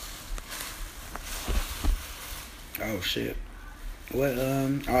Oh shit. What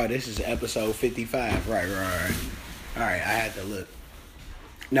oh, this is episode 55. Right. Alright, I had to look.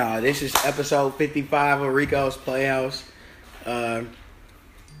 No, this is episode 55 of Rico's Playhouse.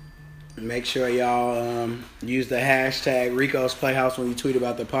 Make sure y'all use the hashtag Rico's Playhouse when you tweet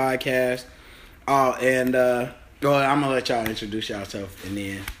about the podcast. Oh, and I'm gonna let y'all introduce yourself and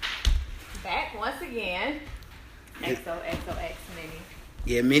then back once again. XOXOX Mini.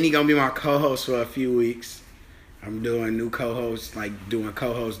 Yeah, Minnie gonna be my co-host for a few weeks. I'm doing new co-hosts,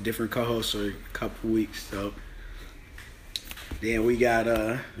 different co-hosts for a couple weeks. So then we got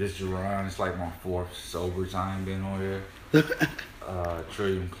This Jerron, it's like my fourth sober time being on here.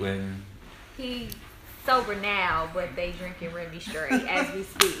 Trillium Clinton. He's sober now, but they drinking Remy straight as we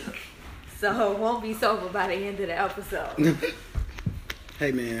speak. So won't be sober by the end of the episode.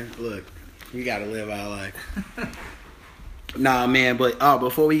 Hey man, look, we gotta live our life. Nah, man, but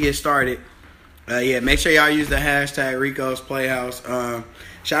before we get started, make sure y'all use the hashtag Rico's Playhouse.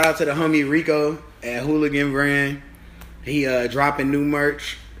 Shout out to the homie Rico at Hooligan Brand. He dropping new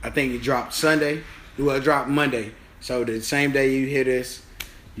merch. I think he dropped Sunday. Well, it dropped Monday. So the same day you hear this,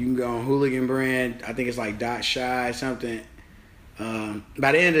 you can go on Hooligan Brand. I think it's like .shy something.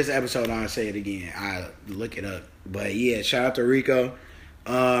 By the end of this episode, I'll say it again. I'll look it up. But yeah, shout out to Rico.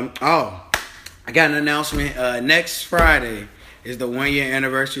 I got an announcement. Next Friday is the 1 year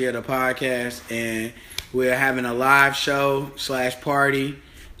anniversary of the podcast, and we're having a live show / party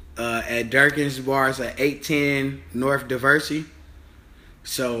at Durkin's Bars at 810 North Diversey.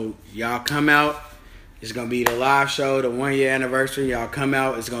 So y'all come out. It's gonna be the live show, the 1 year anniversary. Y'all come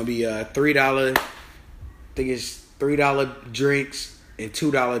out. It's gonna be $3. I think it's $3 drinks and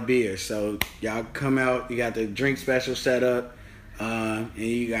 $2 beers. So y'all come out. You got the drink special set up. And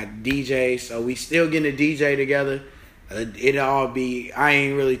you got DJs, so we still getting a DJ together. It'll all be. I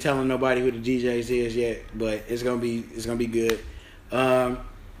ain't really telling nobody who the DJs is yet, but it's gonna be good.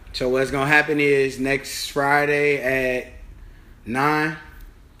 So what's gonna happen is next Friday at 9,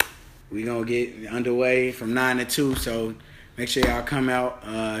 we gonna get underway from 9 to 2. So make sure y'all come out.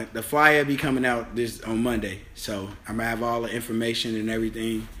 The flyer be coming out on Monday, so I'm gonna have all the information and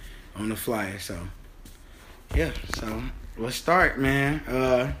everything on the flyer. So yeah, so. Let's start, man.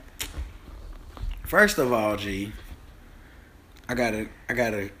 First of all, G, I gotta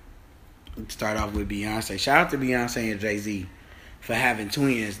start off with Beyonce. Shout out to Beyonce and Jay-Z for having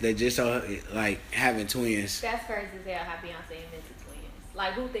twins. They just having twins. That's crazy as hell how Beyonce invented twins.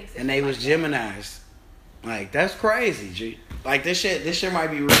 Like, who thinks? And they was Geminis. Like, that's crazy, G. Like, this shit might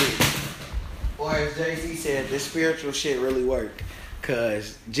be real. Or as Jay-Z said, this spiritual shit really work.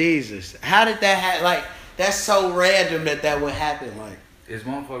 Cause Jesus, how did that happen? Like. That's so random that would happen. Like, is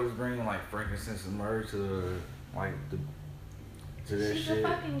motherfuckers bringing like frankincense and myrrh to this She's shit? a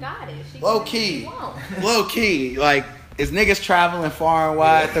fucking goddess. She low key. Like, is niggas traveling far and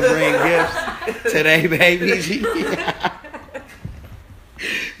wide to bring gifts to they babies?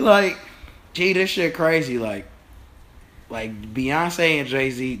 Like, gee, this shit crazy. Like Beyonce and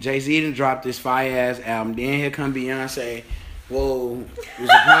Jay-Z. Jay-Z done dropped this fire ass album. Then here come Beyonce. Whoa, was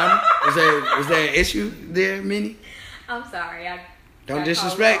a problem? Was there an issue there, Minnie? I'm sorry. Don't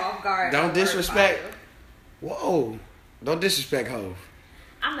disrespect. Don't disrespect. Whoa, don't disrespect Hov.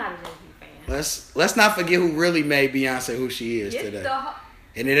 I'm not a Jay-Z fan. Let's not forget who really made Beyonce who she is today.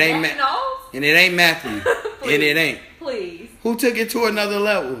 And it ain't Matthew. And it ain't. Please. Who took it to another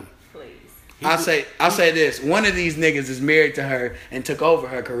level? Please. I'll say this. One of these niggas is married to her and took over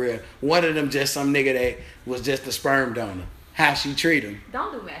her career. One of them just some nigga that was just a sperm donor. How she treat him?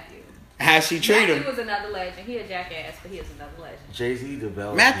 Don't do Matthew. How she treat him? Matthew was another legend. He a jackass, but he is another legend. Jay-Z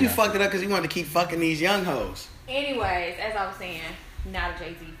developed. Matthew fucked it up because he wanted to keep fucking these young hoes. Anyways, as I was saying, not a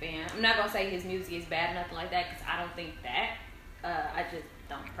Jay-Z fan. I'm not gonna say his music is bad or nothing like that because I don't think that. I just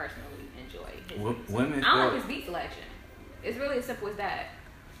don't personally enjoy his music. I don't like his beat selection. It's really as simple as that.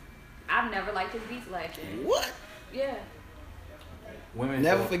 I've never liked his beat selection. What? Yeah. Women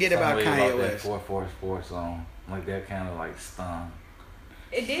never forget about Kanye West. 444 song. Like that kind of like stung.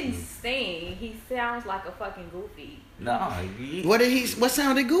 It didn't sting. He sounds like a fucking goofy. No. What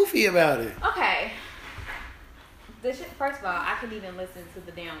sounded goofy about it? Okay. First of all, I couldn't even listen to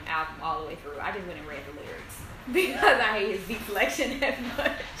the damn album all the way through. I just went and read the lyrics because I hate his beat selection that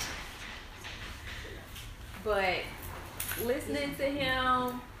much. But listening to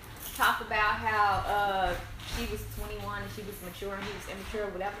him talk about how she was 21 and she was mature and he was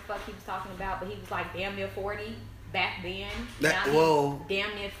immature, whatever the fuck he was talking about, but he was like damn near 40 back then. Now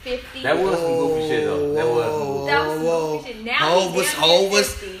damn near 50. That was some goofy shit though. That was some goofy shit. Now he's damn near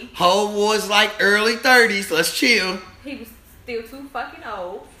 50. Hov was like early 30s. Let's chill. He was still too fucking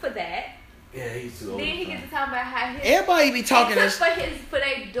old for that. Yeah, he's too old. Then he gets to talk about how everybody be talking this for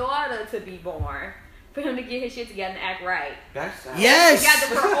their daughter to be born. For him to get his shit together and act right. That's yes.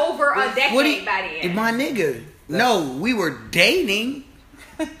 Together for over a decade by then. My nigga. No, we were dating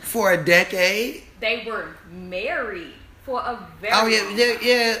for a decade. They were married for a very long time.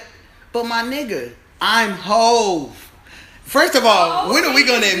 Yeah. But my nigga, I'm Hove. First of all, when are we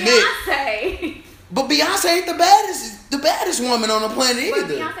gonna admit? Beyonce. But Beyonce ain't the baddest woman on the planet either.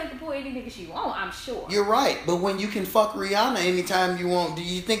 But Beyonce can pull any nigga she want, I'm sure. You're right. But when you can fuck Rihanna anytime you want, do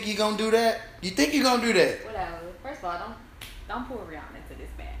you think you're gonna do that? You think you're gonna do that? Whatever. First of all, don't pull Rihanna into this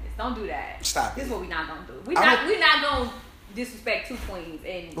madness. Don't do that. Stop. This is what we're not gonna do. We're not gonna disrespect two queens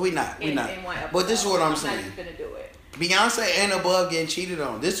in we not. In one episode. But this is what I'm saying. I'm not gonna do it. Beyonce ain't above getting cheated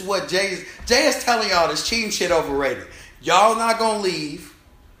on. This is what Jay is telling y'all. This cheating shit overrated. Y'all not gonna leave.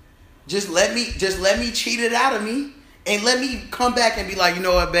 Just let me cheat it out of me, and let me come back and be like, you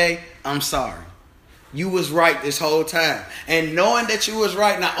know what, babe? I'm sorry. You was right this whole time. And knowing that you was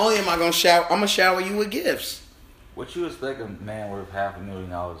right, not only am I gonna shower you with gifts. What you expect a man worth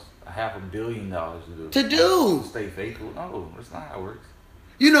 $500,000, $500 million to do? To stay faithful? No, that's not how it works.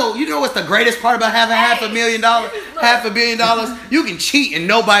 You know what's the greatest part about having $500 million? $500 million? You can cheat and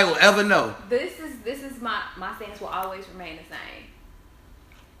nobody will ever know. This is my stance will always remain the same.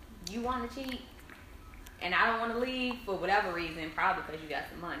 You want to cheat, and I don't want to leave for whatever reason, probably because you got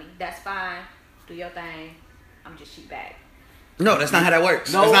some money. That's fine. Do your thing. I'm just cheat back. No, that's not how that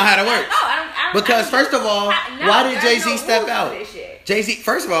works. No. That's not how that works. I don't because first of all, why did Jay-Z step out? Jay-Z,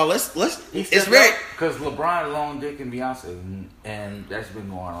 first of all, let's. It's very because LeBron long dick and Beyonce, and that's been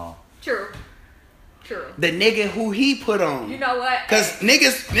going on. True. The nigga who he put on. You know what? Because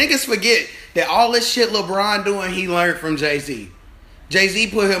niggas forget that all this shit LeBron doing, he learned from Jay-Z. Jay-Z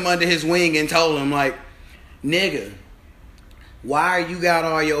put him under his wing and told him, like, nigga, why you got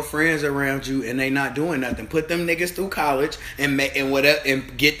all your friends around you and they not doing nothing? Put them niggas through college and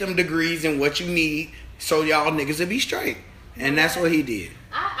get them degrees and what you need so y'all niggas will be straight. And that's what he did.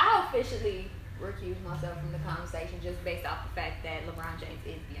 I officially recuse myself from the conversation just based off the fact that LeBron James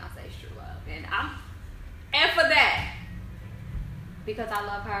is Beyonce's true love. And for that, because I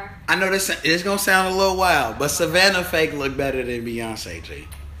love her. I know this is going to sound a little wild, but Savannah fake look better than Beyonce, G.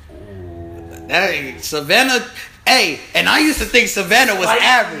 Hey, Savannah, and I used to think Savannah was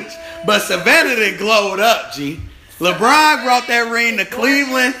average, but Savannah done glowed up, G. LeBron brought that ring to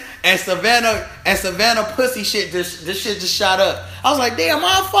Cleveland, and Savannah pussy shit, this shit just shot up. I was like, damn,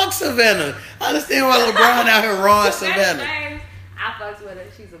 I fuck Savannah. I understand why LeBron out here rawing Savannah. I fucks with her.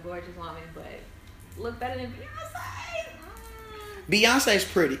 She's a gorgeous woman, but look better than Beyonce. Beyonce's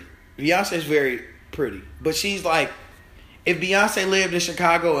pretty. Beyonce's very pretty. But she's like, if Beyonce lived in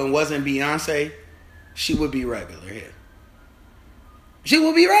Chicago and wasn't Beyonce, she would be regular here. She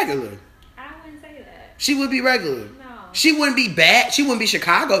would be regular. I wouldn't say that. She would be regular. No. She wouldn't be bad. She wouldn't be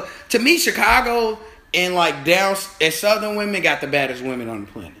Chicago. To me, Chicago and like down and southern women got the baddest women on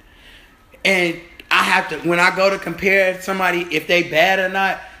the planet. And I have to, when I go to compare somebody, if they bad or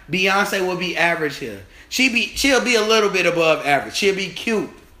not, Beyonce will be average here. She'll be a little bit above average. She'll be cute.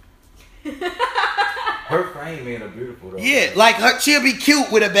 Her frame made her beautiful though. Yeah, like she'll be cute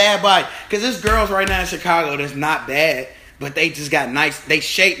with a bad body. Cause there's girls right now in Chicago that's not bad, but they just got nice. They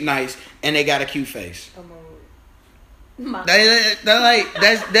shape nice and they got a cute face.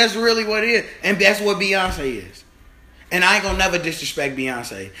 That's really what it is, and that's what Beyonce is. And I ain't gonna never disrespect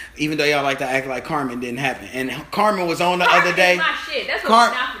Beyonce, even though y'all like to act like Carmen didn't happen. And Carmen was on the other day. My shit. That's what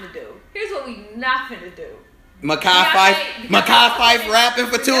we're not gonna do. Here's what we not gonna do. Makai Fife rapping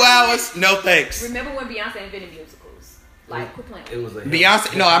for 2 hours? No thanks. Remember when Beyonce invented musicals? Like, quit playing. It was a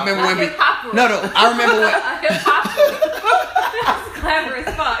Beyonce. No, I remember when. I remember when. Hip hop. That's clever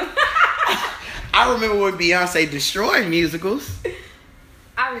as fuck. I remember when Beyonce destroyed musicals.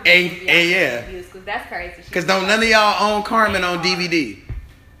 I remember Beyonce musicals. That's crazy. Because don't none of y'all own Carmen on DVD.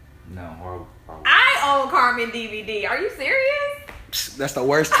 No, I own Carmen DVD. Are you serious? That's the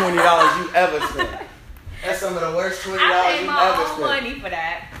worst $20 you ever spent. That's some of the worst $20 you ever spent. I paid my own money for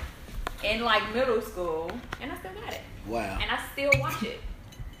that in like middle school, and I still got it. Wow. And I still watch it.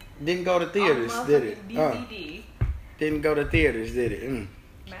 Didn't go to theaters, did it? DVD. Didn't go to theaters, did it?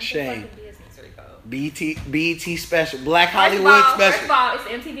 Shame. BET special, Black Hollywood special. First of all, it's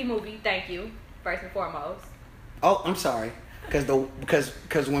an MTV movie. Thank you, first and foremost. Oh, I'm sorry.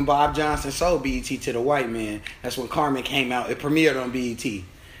 Because when Bob Johnson sold BET to the white man, that's when Carmen came out. It premiered on BET.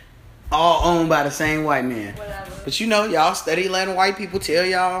 All owned by the same white man. Whatever. But y'all steady letting white people tell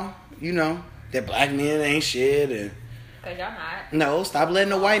y'all, that black men ain't shit. And because y'all not. No, stop letting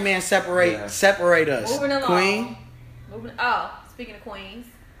the white man separate us. Moving along. Queen. Speaking of queens,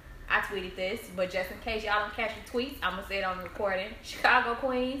 I tweeted this, but just in case y'all don't catch the tweets, I'm going to say it on the recording. Chicago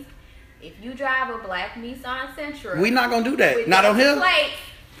Queens, if you drive a black Nissan Sentra. We not going to do that. Not on him. Plates,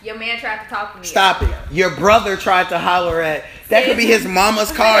 your man tried to talk to me. Stop it. Your brother tried to holler at. That could be his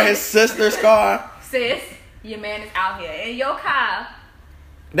mama's car, his sister's car. Sis, your man is out here in your car.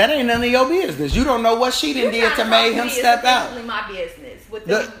 That ain't none of your business. You don't know what she did to make him step out. It's my business.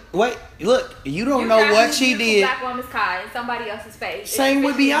 Look, you don't know what she did. Black woman's car in somebody else's face. Same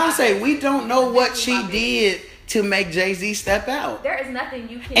with Beyonce. We don't know what she did to make Jay-Z step out. There is nothing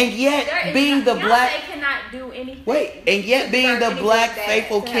you can. And yet, being the black, Beyonce cannot do anything. Wait, and yet being the black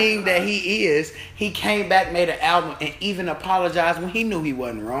faithful king that he is, he came back, made an album, and even apologized when he knew he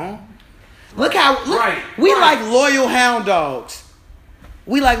wasn't wrong. Look how we like loyal hound dogs.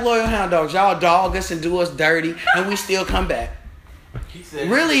 We like loyal hound dogs. Y'all dog us and do us dirty, and we still come back.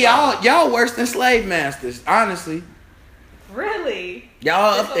 Really, y'all worse than slave masters, honestly. Really?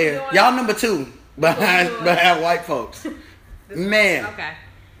 Y'all up there. Y'all number 2 behind white folks. Man. Okay.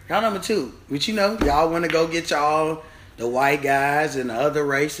 Y'all number 2. But you know, y'all want to go get y'all the white guys and the other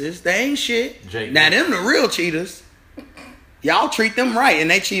races. They ain't shit. Now them the real cheaters. Y'all treat them right,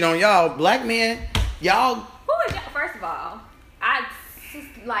 and they cheat on y'all. Black men, y'all. Who is y'all? First of all, I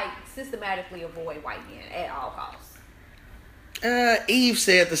systematically avoid white men at all costs. Eve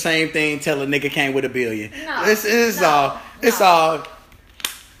said the same thing till a nigga came with $1 billion. No, it's all.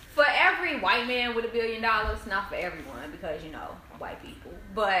 For every white man with $1 billion, not for everyone, because you know white people.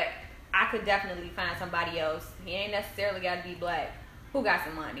 But I could definitely find somebody else. He ain't necessarily got to be black who got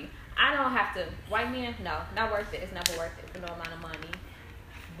some money. I don't have to. White men, no, not worth it. It's never worth it for no amount of money,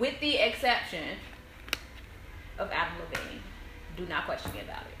 with the exception of Adam Levine. Do not question me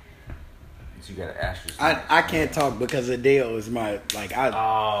about it. So you gotta ask yourself. I can't talk because Adele is my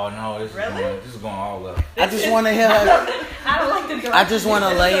Oh no, this is going all up. I just want to hear her. I don't like the direction. I just want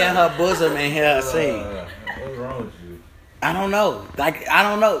to lay in her bosom and hear her sing. What's wrong with you? I don't know. I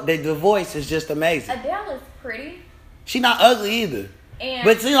don't know. The voice is just amazing. Adele is pretty. She not ugly either. And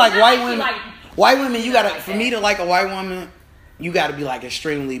but see, like white women, you gotta like for me to like a white woman, you gotta be like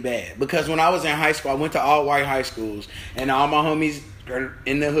extremely bad. Because when I was in high school, I went to all white high schools, and all my homies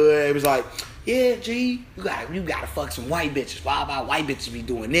in the hood, it was like, yeah, G, you gotta fuck some white bitches. Why about white bitches be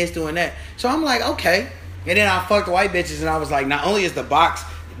doing this, doing that? So I'm like, okay. And then I fucked white bitches, and I was like, not only is the box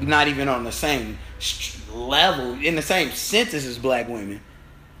not even on the same level, in the same sentence as black women,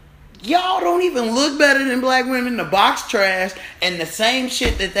 y'all don't even look better than black women. The box trash, and the same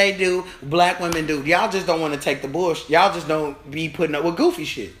shit that they do, black women do. Y'all just don't want to take the bullshit. Y'all just don't be putting up with goofy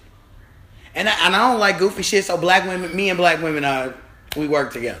shit. And I don't like goofy shit, so me and black women, we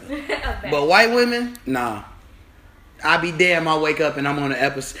work together. But white women, nah. I be damn, I wake up and I'm on an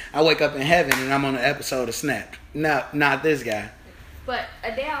episode. I wake up in heaven and I'm on an episode of Snapped. No, not this guy. But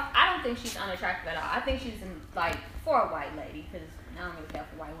Adele, I don't think she's unattractive at all. I think she's for a white lady, because I don't really care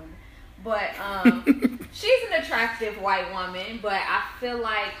for white women. But she's an attractive white woman, but I feel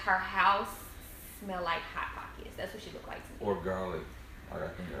like her house smell like Hot Pockets. That's what she look like to me. Or garlic.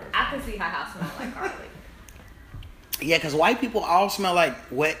 I can see her house smell like garlic. Yeah, because white people all smell like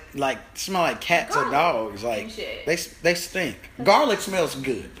smell like cats garlic or dogs. Like they stink. Garlic smells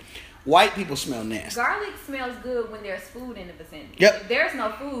good. White people smell nasty. Garlic smells good when there's food in the vicinity. Yep. If there's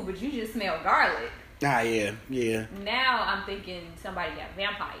no food, but you just smell garlic. Ah, yeah. Now I'm thinking somebody got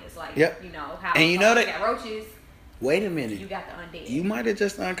vampires, yep. You know how and you know that got roaches. Wait a minute. You got the undead. You might have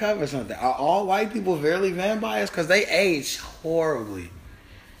just uncovered something. Are all white people really vampires? Because they age horribly.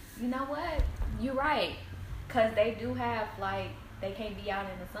 You know what? You're right. Because they do have, they can't be out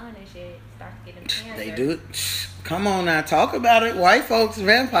in the sun and shit. Start to get them cancer. They do. Come on now. Talk about it. White folks,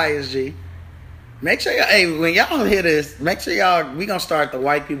 vampires, G. Make sure when y'all hear this, make sure we gonna start the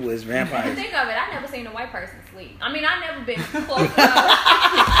white people as vampires. Think of it. I never seen a white person sleep. I mean, I never been close enough.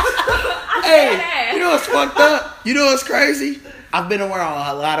 You know what's fucked up? You know what's crazy? I've been around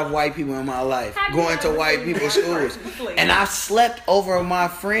a lot of white people in my life, going to white people's schools, and I slept over my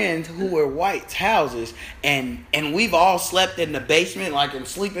friends who were whites' houses, and we've all slept in the basement, like in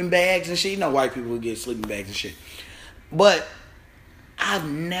sleeping bags and shit. You know, white people get sleeping bags and shit, but I've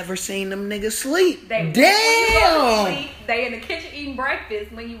never seen them niggas sleep. Damn. They in the kitchen eating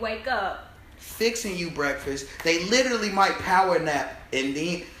breakfast when you wake up. Fixing you breakfast. They literally might power nap and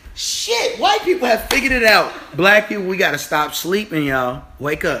then shit. White people have figured it out. Black people, we gotta stop sleeping, y'all.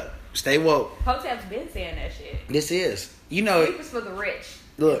 Wake up. Stay woke. Hotep's been saying that shit. This is. You know. Sleep is for the rich.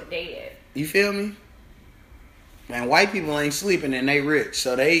 Look. Dead. You feel me? Man, white people ain't sleeping and they rich.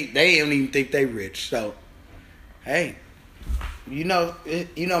 So they don't even think they rich. So, hey. You know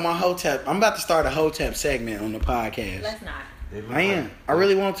my Hotep. I'm about to start a Hotep segment on the podcast. Let's not. I am. I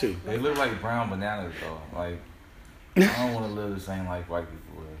really want to. They look like brown bananas though. Like I don't want to live the same like white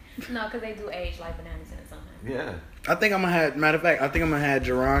people live. No, because they do age like bananas in the sun. Yeah. I think I'm gonna have. Matter of fact, I think I'm gonna have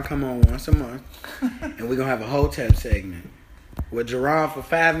Jerron come on once a month, and we're gonna have a Hotep segment with Jerron for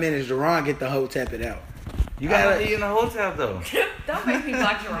 5 minutes. Jerron get the Hotep it out. You gotta be in a Hotep though. Don't make me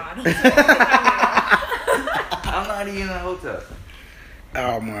block Jerron. I'm not even in a Hotep.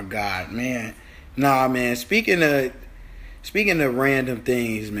 Oh my God, man. Nah, man. Speaking of random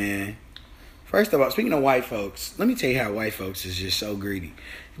things, man. First of all, speaking of white folks, let me tell you how white folks is just so greedy.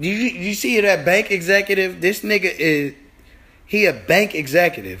 You see that bank executive? This nigga he a bank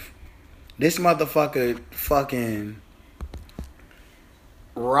executive. This motherfucker fucking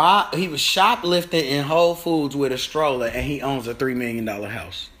he was shoplifting in Whole Foods with a stroller, and he owns a $3 million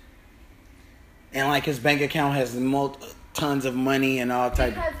house. And like his bank account has tons of money and all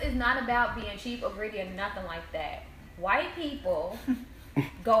types. Because it's not about being cheap or greedy or nothing like that. White people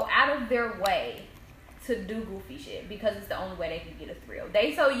go out of their way to do goofy shit because it's the only way they can get a thrill.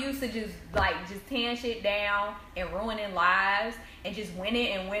 They so used to just tearing shit down and ruining lives and just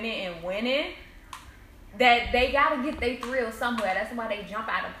winning that they gotta get their thrill somewhere. That's why they jump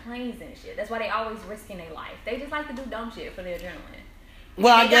out of planes and shit. That's why they always risking their life. They just like to do dumb shit for their adrenaline.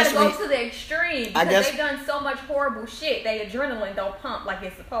 Well, I guess gotta go to the extreme because they've done so much horrible shit. Their adrenaline don't pump like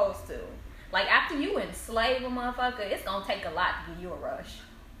it's supposed to. Like after you enslave a motherfucker, it's gonna take a lot to give you a rush.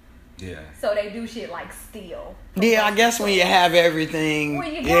 Yeah. So they do shit like steal. Yeah, I guess when you have everything.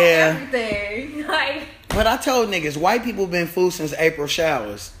 When you got everything, like. But I told niggas, white people been fooled since April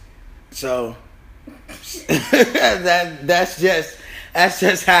showers, so that's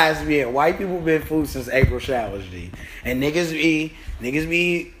just how it's been. White people been fooled since April showers, G. And niggas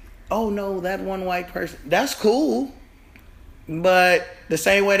be, oh no, that one white person, that's cool. But the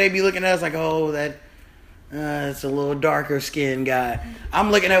same way they be looking at us like, oh, that it's a little darker skinned guy. I'm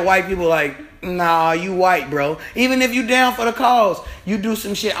looking at white people like, nah, you white, bro. Even if you down for the cause, you do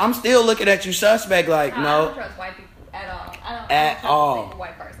some shit, I'm still looking at you suspect like, no. I don't trust white people at all. I don't trust a single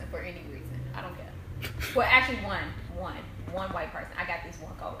white person for any reason. I don't care. Well, actually, one white person. I got this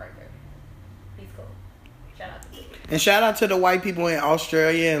one coworker. He's cool. Shout out to you. And shout out to the white people in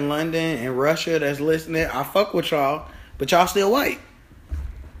Australia and London and Russia that's listening. I fuck with y'all, but y'all still white.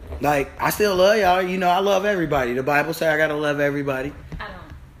 Like, I still love y'all. You know, I love everybody. The Bible say I gotta love everybody. I don't.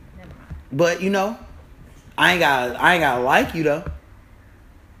 Never mind. But, you know, I ain't gotta like you, though.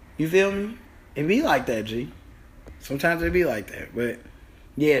 You feel me? It be like that, G. Sometimes it be like that. But,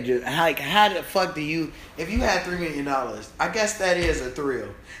 yeah, dude, how the fuck do you... If you had $3 million, I guess that is a thrill.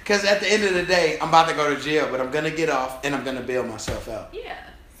 Because at the end of the day, I'm about to go to jail, but I'm going to get off and I'm going to bail myself out. Yeah.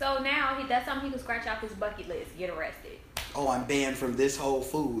 So now, that's something he can scratch off his bucket list. Get arrested. Oh, I'm banned from this Whole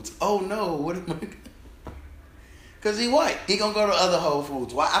Foods. Oh, no. What am I doing? Because he white. He going to go to other Whole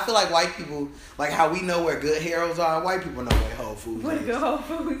Foods. Why? I feel like white people, like how we know where good heroes are, white people know where Whole Foods is. Good Whole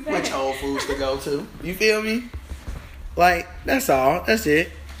Foods. Which Whole Foods to go to. You feel me? Like, that's all. That's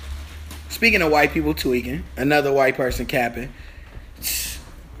it. Speaking of white people tweaking, another white person capping.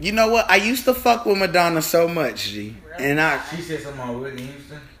 You know what? I used to fuck with Madonna so much, G. Really? And she said something about Whitney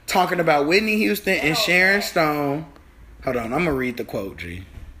Houston? Talking about Whitney Houston and Sharon Stone. Hold on, I'm going to read the quote, G.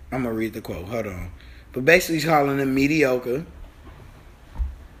 I'm going to read the quote. Hold on. But basically he's calling them mediocre.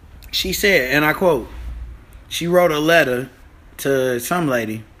 She said, and I quote, she wrote a letter to some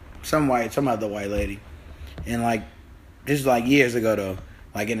lady, some other white lady. And like, this is like years ago though,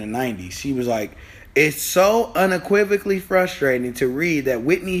 like in the 90s. She was like, it's so unequivocally frustrating to read that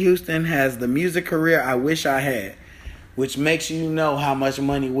Whitney Houston has the music career I wish I had. Which makes you know how much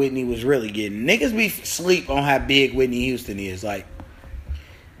money Whitney was really getting. Niggas be sleep on how big Whitney Houston is. Like,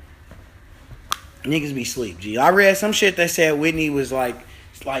 niggas be sleep, G. I read some shit that said Whitney was like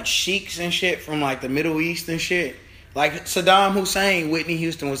sheiks and shit from like the Middle East and shit. Like Saddam Hussein, Whitney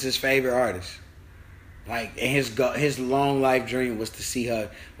Houston was his favorite artist. Like, and his long life dream was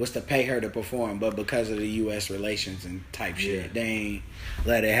to pay her to perform. But because of the U.S. relations and type shit, they ain't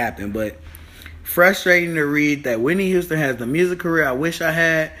let it happen. But frustrating to read that Whitney Houston has the music career I wish I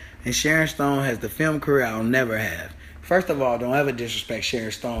had, and Sharon Stone has the film career I'll never have. First of all, don't ever disrespect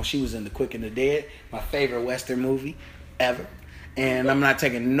Sharon Stone. She was in The Quick and the Dead, my favorite Western movie ever. And I'm not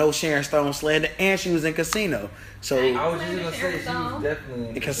taking no Sharon Stone slander. And she was in Casino. So I was just gonna say she was definitely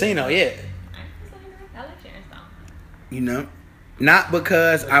in Casino, yeah. I like Sharon Stone. You know, not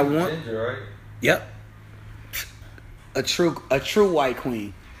because I want. Ginger, right? Yep. A true white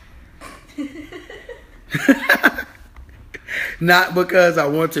queen. Not because I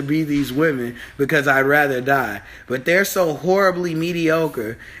want to be these women, because I'd rather die. But they're so horribly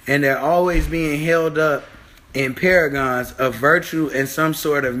mediocre, and they're always being held up and paragons of virtue and some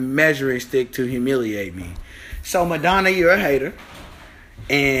sort of measuring stick to humiliate me. So Madonna, you're a hater.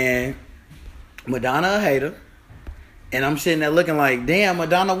 And Madonna a hater. And I'm sitting there looking like, damn,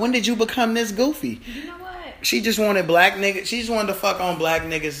 Madonna, when did you become this goofy? You know what? She just wanted black niggas. She just wanted to fuck on black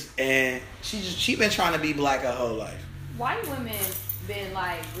niggas. And she been trying to be black her whole life. White women been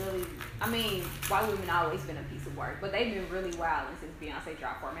like really, I mean, white women always been a piece of work. But they've been really wilding since Beyonce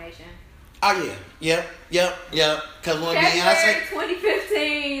dropped Formation. Oh, yeah. Yep. Because when February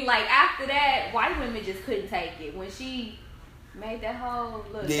 2015, like after that, white women just couldn't take it. When she made that whole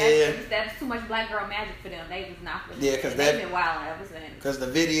look, that's too much black girl magic for them. They was not for them. Yeah, because they've been wilding ever since. Because the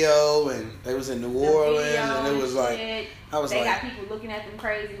video, and they was in New Orleans, and it was like, they got people looking at them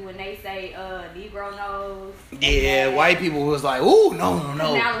crazy when they say Negro nose. Yeah, white people was like, ooh, no. And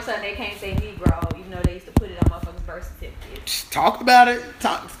now all of a sudden they can't say Negro, even though they used to put it on motherfuckers' birth certificates. Talk about it.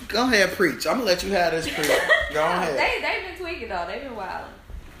 Go ahead, preach. I'm gonna let you have this preach. Go ahead. They've been tweaking though. They've been wilding.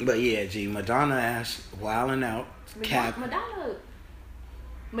 But yeah, G, Madonna ass wilding out.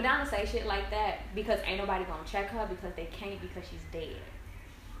 Madonna say shit like that because ain't nobody gonna check her because they can't because she's dead.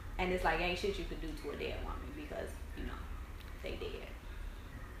 And it's like ain't shit you could do to a dead woman because, you know, they dead.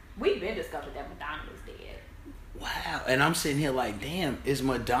 We've been discovered that Madonna is dead. Wow. And I'm sitting here like, damn, is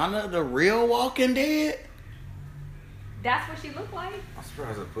Madonna the real Walking Dead? That's what she looked like. I'm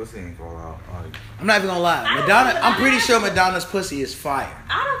surprised her pussy ain't fall out. Like, I'm not even gonna lie. I'm pretty sure Madonna's pussy is fire.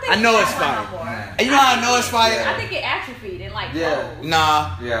 I don't think I know it's fire. And you know how I know it's fire? I think it atrophied and like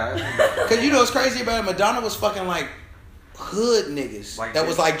Nah. Yeah. Cause you know what's crazy about it? Madonna was fucking like hood niggas like that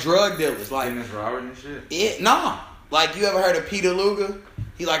was like drug dealers. Like Dennis Robert and shit? Like you ever heard of Peter Luger?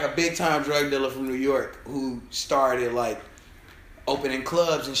 He like a big time drug dealer from New York who started like opening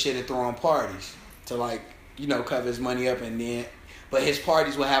clubs and shit and throwing parties to like, you know, cover his money up, and then, but his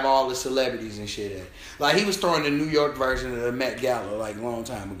parties would have all the celebrities and shit at. Like, he was throwing the New York version of the Met Gala, like, a long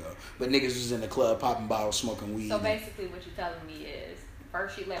time ago. But niggas was in the club popping bottles, smoking weed. So basically what you're telling me is,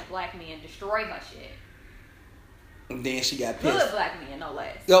 first she let black men destroy her shit. And then she got pissed. Good black men, no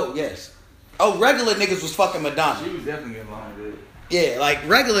less. Oh, yes. Oh, regular niggas was fucking Madonna. She was definitely getting along with it. Yeah, like,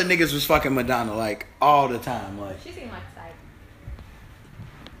 regular niggas was fucking Madonna, like, all the time. Like, she seemed like a type.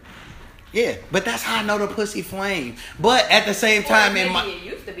 Yeah, but that's how I know the pussy flame. But at the same time, it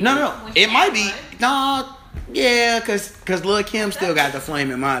used to be. It might be. No, yeah, cause Lil' Kim still got the flame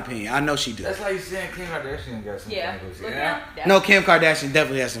in my opinion. I know she do. That's why you saying Kim Kardashian got some flame pussy. Yeah. No, Kim Kardashian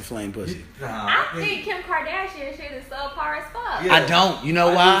definitely has some flame pussy. I think Kim Kardashian shit is subpar as fuck. Yeah. I don't. You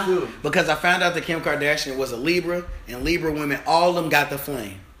know why? Because I found out that Kim Kardashian was a Libra, and Libra women, all of them got the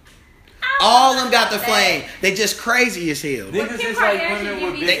flame. All of them got the flame. They just crazy as hell. But Kim Kardashian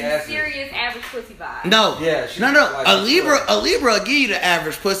give me serious average pussy vibes. No. Like a Libra will give you the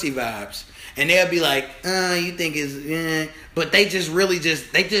average pussy vibes. And they'll be like, you think it's, but they just really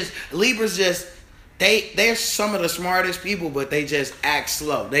Libras just, they're some of the smartest people, but they just act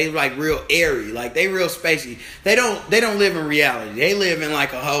slow. They like real airy. Like they real spacey. They don't live in reality. They live in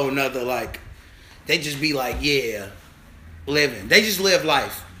like a whole nother, like, they just be like, living. They just live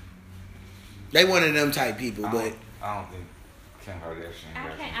life. They one of them type people, but I don't think Kim Kardashian.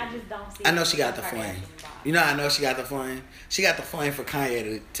 I just don't see. I know she got the flame. You know, I know she got the flame. She got the flame for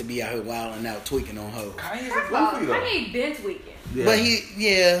Kanye to be out here wilding out, tweaking on hoes. Kanye's a goofy though. Kanye been tweaking. Yeah. But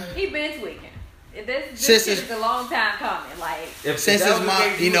he been tweaking. This shit is a long time coming. Like since his mom,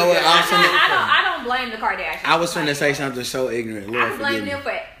 you know what? I don't blame the Kardashians. I was finna say something so ignorant. Lord, I blame them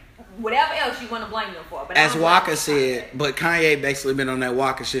for whatever else you want to blame them for. But as Walker said, but Kanye basically been on that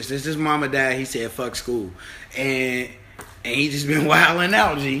Walker shit. Since his mama died, he said fuck school. And he just been wilding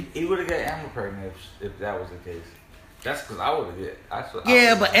out, G. He would have got Amber pregnant if that was the case. That's because I would have get.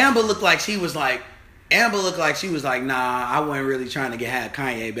 Yeah, but Amber looked like she was like, nah, I wasn't really trying to have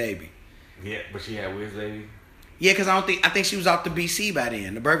Kanye baby. Yeah, but she had Wiz baby. Yeah, because I think she was off the BC by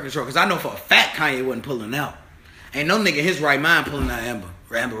then, the birth control. Because I know for a fact Kanye wasn't pulling out. Ain't no nigga in his right mind pulling out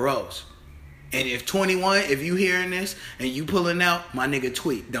Amber Rose. And if 21, if you hearing this and you pulling out, my nigga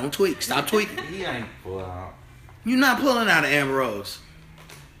tweak. Don't tweak. Stop tweaking. He ain't pulling out. You not pulling out of Amber Rose.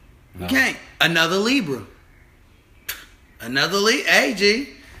 No. You can't. Another Libra. Hey, G.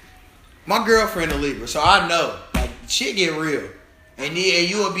 My girlfriend a Libra, so I know. Like, shit get real. And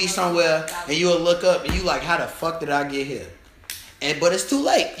you will be somewhere and you will look up and you like, how the fuck did I get here? But it's too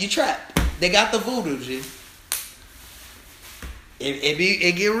late. You trapped. They got the voodoo, G.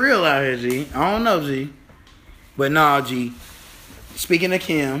 It get real out here, G. I don't know, G. But nah, G. Speaking of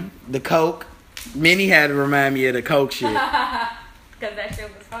Kim, the coke, Minnie had to remind me of the coke shit. Because that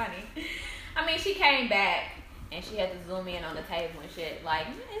shit was funny. I mean, she came back and she had to zoom in on the table and shit. Like,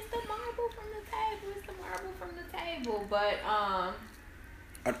 it's the marble from the table. It's the marble terrible from the table, but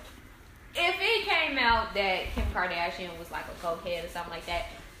if it came out that Kim Kardashian was like a cokehead or something like that,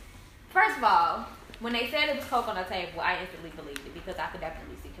 first of all, when they said it was coke on the table, I instantly believed it because I could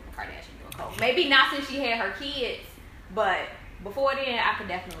definitely see Kim Kardashian doing coke. Maybe not since she had her kids, but before then, I could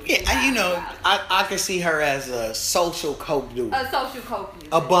definitely see I could see her as a social coke dude. A social coke user.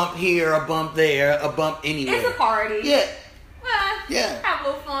 A bump here, a bump there, a bump anywhere. It's a party. Yeah. Well, have a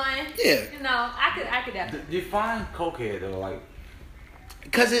little fun. Yeah. You know, I could definitely. Define cokehead though, like.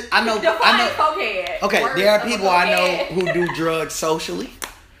 Because I know. Cokehead. Okay, there are people I know who do drugs socially,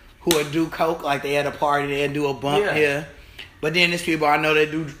 who would do coke like they at a party, they'd do a bump here. But then there's people I know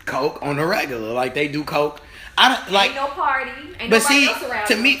that do coke on the regular, like they do coke. I don't like. Ain't no party. Ain't but see, else around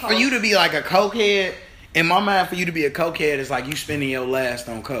to me, for you to be like a cokehead, in my mind, for you to be a cokehead is like you spending your last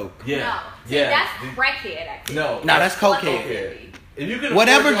on coke. Yeah. No. See, that's crackhead activity. No, that's cokehead. If you can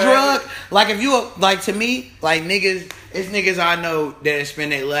whatever drug, like if you like to me, like niggas, it's niggas I know that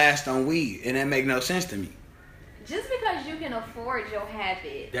spend their last on weed, and that make no sense to me. Just because you can afford your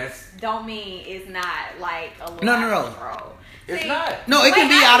habit, don't mean it's not like a little no. control. It's not. No, it can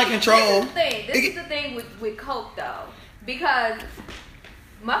be out of control. This is the thing with coke though, because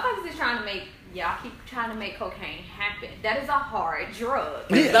motherfuckers is trying to make. Y'all keep trying to make cocaine happen. That is a hard drug.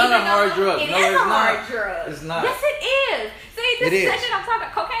 It's not a hard drug. It is a hard drug. It's not. Yes, it is. See, this is the shit I'm talking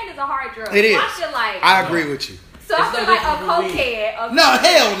about. Cocaine is a hard drug. It is. I agree with you. So I feel like a cokehead. No,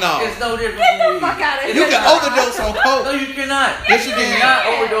 hell no. It's no different. Get the fuck out of here. You can overdose on coke. No, you cannot. Yes, you can. Not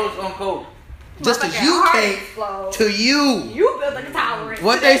overdose on coke. Just as you can't. To you. You build a tolerance.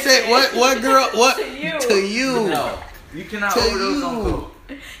 What they say? What girl? What to you? No, you cannot overdose on coke.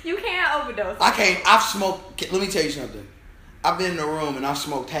 You can't overdose. I can't. I've smoked. Let me tell you something. I've been in a room and I've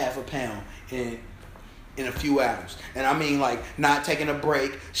smoked half a pound in a few hours, and I mean like not taking a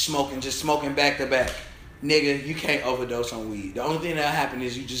break, just smoking back to back. Nigga, you can't overdose on weed. The only thing that'll happen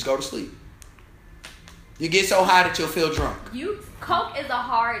is you just go to sleep. You get so high that you'll feel drunk. Coke is a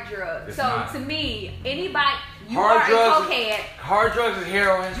hard drug. It's so not. To me, anybody hard are a cokehead. Hard drugs is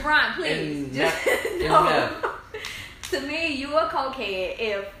heroin. Jerron, please. No. To me, you a cokehead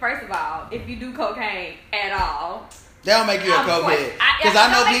if, first of all, if you do cocaine at all. That'll make you a cokehead. Because I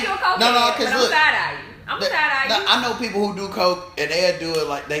know people. No, because look. I'm side-eye you. I know people who do coke and they'll do it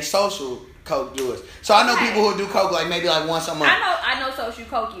like they social coke doers. So I know people who do coke like maybe like once a month. I know social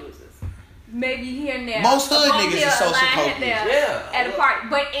coke users. Maybe here and there. Most hood niggas is social coke users. At a party.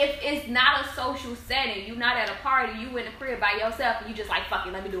 But if it's not a social setting, you not at a party, you in the crib by yourself, and you just like, fuck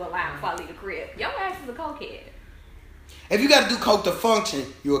it, let me do a line before I leave the crib. Your ass is a cokehead. If you got to do coke to function,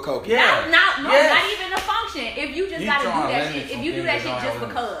 you a cokehead. Yeah. Not even a function. If you just got to do that shit, if you do that shit just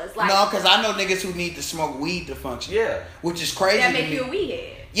because. Like, no, because I know niggas who need to smoke weed to function. Yeah. Which is crazy. That make you a weed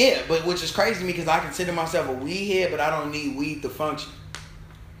head. Yeah, but which is crazy to me because I consider myself a weed head, but I don't need weed to function.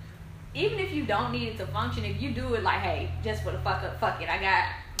 Even if you don't need it to function, if you do it like, hey, just for the fuck it,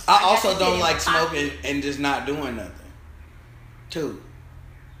 I also don't like smoking and just not doing nothing. Too.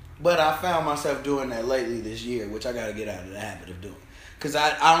 But I found myself doing that lately this year, which I got to get out of the habit of doing. Because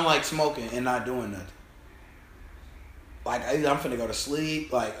I don't like smoking and not doing nothing. Like, I'm finna go to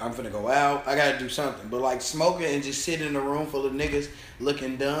sleep. Like, I'm finna go out. I got to do something. But, like, smoking and just sitting in a room full of niggas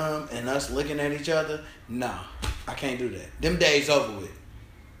looking dumb and us looking at each other, nah. I can't do that. Them days over with.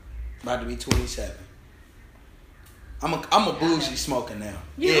 About to be 27. I'm a bougie smoker now.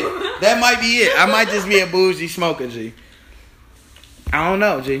 Yeah. That might be it. I might just be a bougie smoker, G. I don't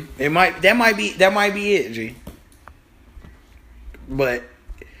know, G. That might be it, G. But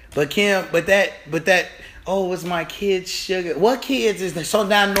Kim, but that it's my kid's sugar. What kids is there? So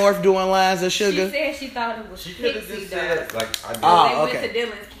down north doing lines of sugar? She said she thought it was Pixie said, like, they went to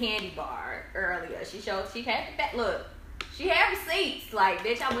Dylan's candy bar earlier. She had the back. Look, she had receipts. Like,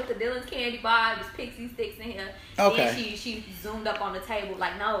 bitch, I went to Dylan's candy bar. It was Pixie sticks in here. Okay. And she zoomed up on the table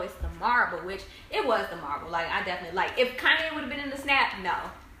like, no, it's the marble, which it was the marble. Like, I definitely, like, if Kanye would have been in the snap, no.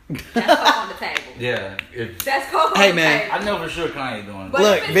 That's coke on the table. Yeah. That's coke on the table. I know for sure Kanye doing it. But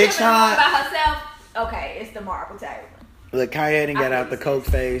look, if it's Big Sean by herself, okay, it's the marble table. Look, Kanye didn't get out the coke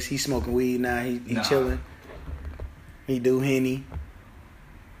phase. He's smoking weed now. He chilling. He do Henny.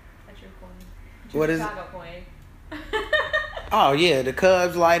 That's your queen. What is it? Chicago queen. Oh yeah, the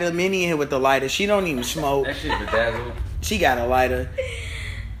Cubs lighter. Minnie in here with the lighter. She don't even smoke. That shit bedazzled. She got a lighter.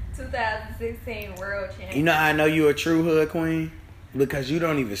 2016 world champion. You know how I know you a true hood queen? Because you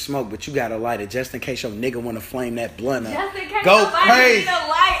don't even smoke, but you got a lighter just in case your nigga want to flame that blunt up. Just in case go crazy. Need a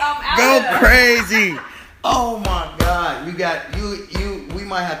light, I'm out go crazy. Oh my God, you got you. We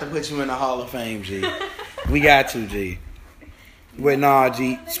might have to put you in the Hall of Fame, G. We got to, G. But nah,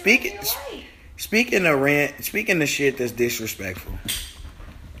 G. Speaking of shit that's disrespectful.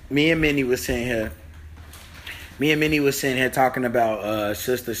 Me and Minnie was sitting here talking about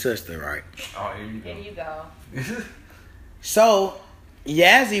sister, right? Oh, here you go. So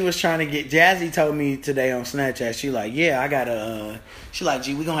Jazzy told me today on Snapchat, she like, yeah, I gotta, she like,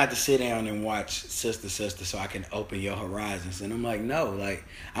 G, we gonna have to sit down and watch Sister so I can open your horizons. And I'm like, no, like,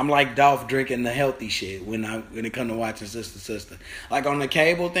 I'm like Dolph drinking the healthy shit when it come to watching Sister. Like on the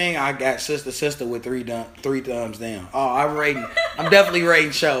cable thing, I got Sister with three thumbs down. Oh, I'm definitely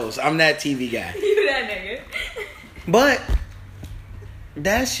rating shows. I'm that TV guy. You that nigga. But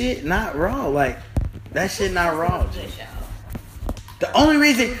that shit not raw. Like, that shit not raw, G. The only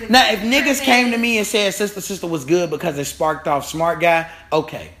reason now, if niggas came to me and said Sister was good because it sparked off Smart Guy,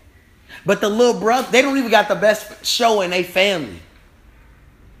 okay. But the little brother, they don't even got the best show in their family.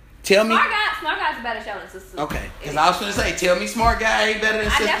 Tell me. Smart Guy's a better show than Sister. Okay, because I was gonna say, tell me Smart Guy ain't better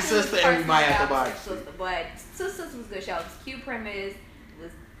than Sister, and we might have to buy it. But Sister was a good show. It was cute premise.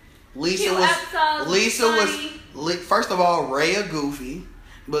 Lisa was. First of all, Ray a goofy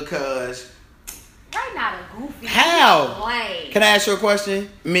because. Ray not a goofy. How? Can I ask you a question,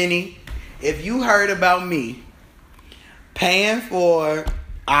 Minnie? If you heard about me paying for,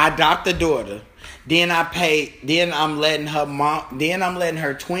 I adopt a daughter, then I'm letting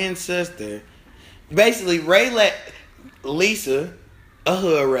her twin sister, basically Ray let Lisa, a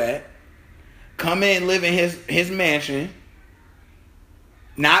hood rat, come in and live in his mansion,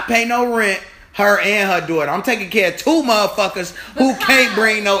 not pay no rent. Her and her daughter. I'm taking care of two motherfuckers who can't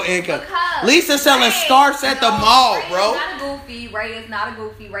bring no income. Lisa selling scarves at the mall, bro. Ray is not a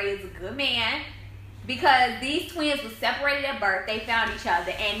goofy. Ray is a good man. Because these twins were separated at birth. They found each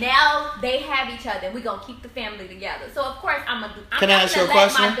other. And now they have each other. And we're going to keep the family together. So, of course, I'm not going to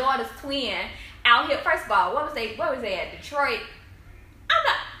let my daughter's twin out here. First of all, what was they at? Detroit? I'm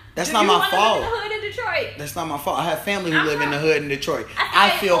not... That's not my fault. Live in the hood in Detroit? That's not my fault. I have family who live in the hood in Detroit.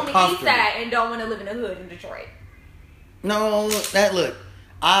 I feel comfortable. On the east side and don't want to live in the hood in Detroit. No,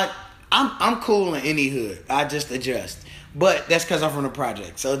 I'm cool in any hood. I just adjust. But that's because I'm from the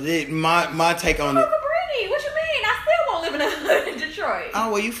project. So my take on it. Cabrini, what you mean? I still won't live in the hood in Detroit.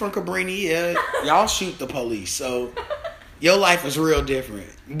 Oh, well, you from Cabrini? Yeah, y'all shoot the police. So your life is real different.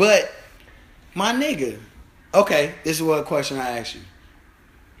 But my nigga, okay, this is what question I asked you.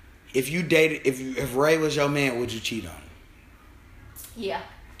 If Ray was your man, would you cheat on him? Yeah.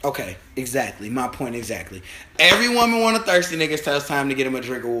 Okay, exactly. My point exactly. Every woman want a thirsty nigga till it's time to get him a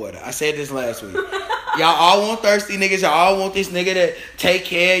drink of water. I said this last week. Y'all all want thirsty niggas. Y'all all want this nigga to take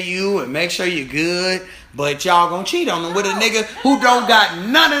care of you and make sure you're good. But y'all gonna cheat on him with a nigga who don't got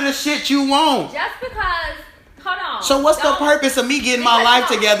none of the shit you want. Just because, hold on. So what's the purpose of me getting my life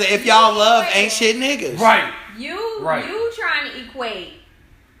together if y'all love ain't shit niggas? Right. You trying to equate.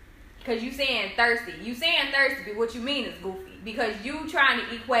 Because you saying thirsty. But what you mean is goofy. Because you trying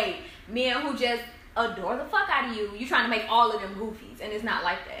to equate men who just adore the fuck out of you. You trying to make all of them goofies. And it's not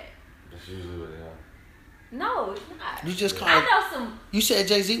like that. That's usually what they are. No, it's not. You just I know some... You said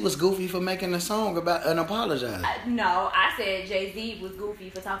Jay-Z was goofy for making a song about and apologizing. No, I said Jay-Z was goofy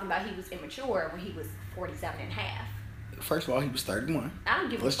for talking about he was immature when he was 47 and a half. First of all, he was 31. I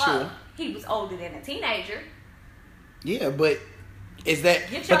don't give a fuck. True. He was older than a teenager. Yeah, but... Is that?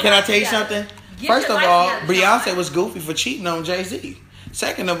 But can I tell you something? First of all, Beyonce was goofy for cheating on Jay-Z.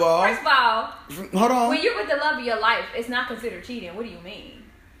 Second of all, hold on. When you're with the love of your life, it's not considered cheating. What do you mean?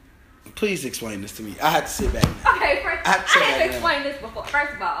 Please explain this to me. I had to sit back now. Okay, I had to explain this before.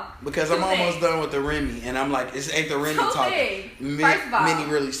 First of all, because I'm almost done with the Remy, and I'm like, this ain't the Remy talking. First of all, Minnie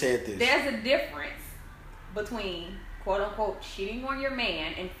really said this. There's a difference between quote unquote cheating on your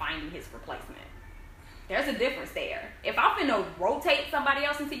man and finding his replacement. There's a difference there. If I'm finna rotate somebody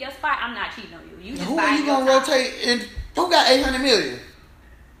else into your spot, I'm not cheating on you. You just who are you gonna rotate? And who got 800 million?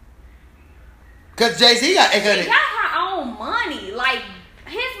 Cause Jay-Z got 800. She got her own money. Like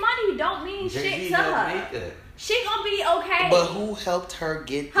his money don't mean shit to her. She gonna be okay. But who helped her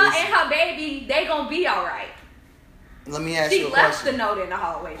get her this? And her baby? They gonna be all right. Let me ask you a question. She left the note in the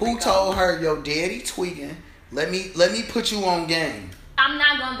hallway. Who told her your daddy tweaking? Let me put you on game. I'm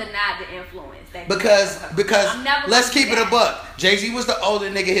not gonna deny the influence. Because let's keep it a buck. Jay-Z was the older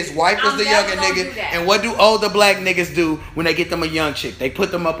nigga. His wife was the younger nigga. And what do older black niggas do when they get them a young chick? They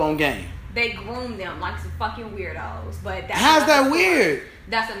put them up on game. They groom them like some fucking weirdos. But that's how's that weird?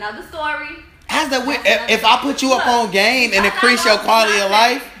 That's another story. How's that weird? If I put you up on game and increase your quality of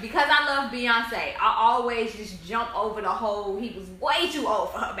life? Because I love Beyonce, I always just jump over the whole, he was way too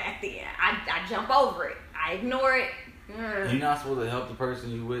old for her back then. I jump over it. I ignore it. You're not supposed to help the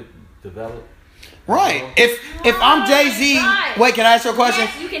person you with develop? Right. If I'm Jay-Z, right. Wait, can I ask you a question?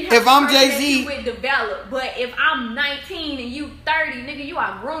 Yes, if I'm Jay-Z, would develop. But if I'm 19 and you 30, nigga, you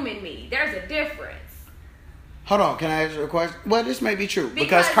are grooming me. There's a difference. Hold on, can I ask you a question? Well, this may be true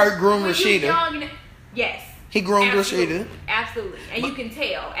because Kurt groomed Rashida. Yes. He groomed Rashida. Absolutely. And you can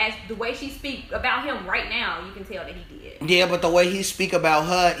tell, as the way she speak about him right now, you can tell that he did. Yeah, but the way he speak about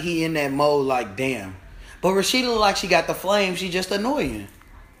her, he in that mode like, damn. But Rashida look like she got the flame. She just annoying.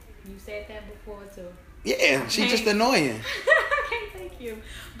 You said that before, too. Yeah, she just annoying. I can't take you.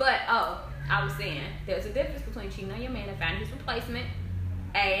 But, I was saying, there's a difference between cheating on your man and finding his replacement.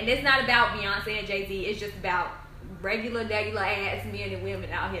 And it's not about Beyonce and Jay-Z. It's just about regular ass men and women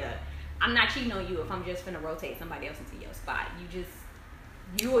out here. I'm not cheating on you if I'm just finna rotate somebody else into your spot.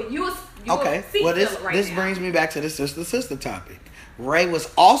 You okay. Well, this brings me back to the sister topic. Ray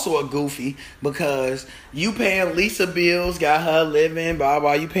was also a goofy because you paying Lisa bills, got her living, blah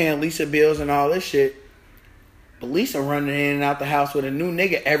blah. You paying Lisa bills and all this shit. But Lisa running in and out the house with a new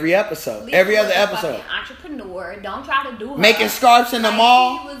nigga every episode, every other episode. Entrepreneur, don't try to do her. Making scarves in the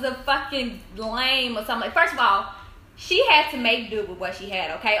mall. She was a fucking lame or something. First of all, she had to make do with what she had.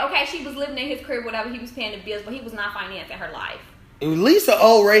 Okay, she was living in his crib, whatever. He was paying the bills, but he was not financing her life. Lisa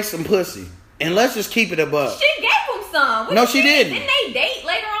owed Ray some pussy, and let's just keep it above. She gave him some. No, she didn't. Didn't they date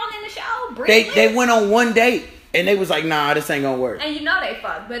later on in the show? They went on one date, and they was like, "Nah, this ain't gonna work." And you know they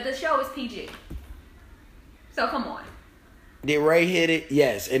fucked, but the show is PG. So come on. Did Ray hit it?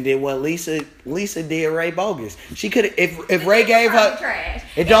 Yes. And then what Lisa did Ray bogus. She could if Ray gave her trash.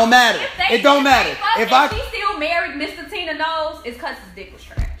 It don't matter. It don't matter. If she still married Mr. Tina Knowles, it's cause his dick was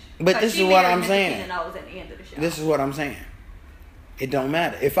trash. But this is what I'm saying. Tina Knowles at the end of the show. This is what I'm saying. It don't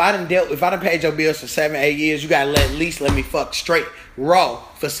matter. If I done paid your bills for 7-8 years, you gotta at least let me fuck straight raw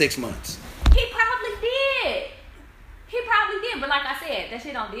for 6 months. He probably did. But like I said, that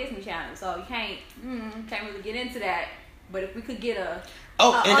shit on Disney Channel, so you can't really get into that. But if we could get and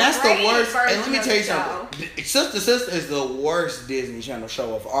that's the worst. And let me tell you something. Sister is the worst Disney Channel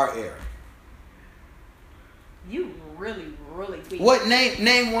show of our era. You really tweet. What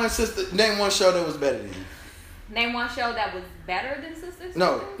name one show that was better than you? Name one show that was better than Sister?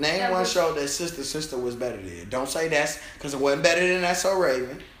 No, name one show that Sister was better than. Don't say that's because it wasn't better than That's So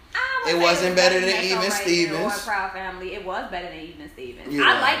Raven. It wasn't better than Even Stevens. Or Proud Family. It was better than Even Stevens. Yeah.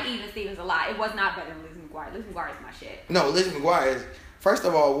 I like Even Stevens a lot. It was not better than Lizzie McGuire. Lizzie McGuire is my shit. No, Lizzie McGuire is. First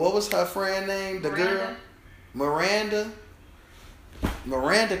of all, what was her friend name? Girl? Miranda.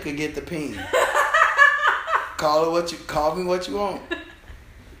 Miranda could get the peen. Call me what you want.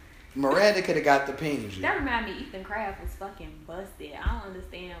 Miranda could have got the peen. That reminded me, Ethan Kraft was fucking busted. I don't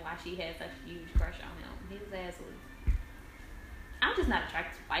understand why she had such a huge crush on him. His ass was. I'm just not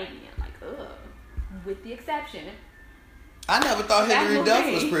attracted to white men. Like, with the exception. I never thought Hilary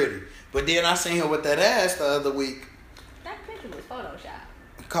Duff was pretty. But then I seen her with that ass the other week. That picture was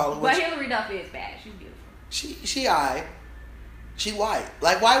Photoshop. But Hilary Duff is bad. She's beautiful. She alright. She white.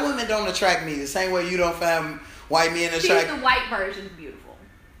 Like, white women don't attract me the same way you don't find white men attract. She's the white version of beautiful.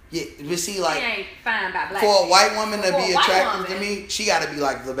 Yeah, but see, like, she ain't fine by black for a white woman to be attractive to me, she got to be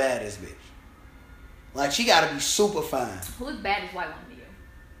like the baddest bitch. Like, she got to be super fine. Who's the baddest white woman to you?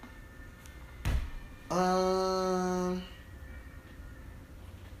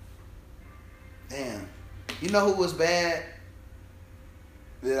 Damn. You know who was bad?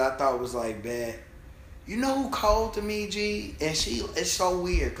 That I thought was, like, bad? You know who cold to me, G? And it's so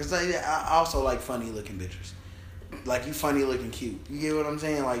weird. Because I also like funny-looking bitches. Like, you funny-looking cute. You get what I'm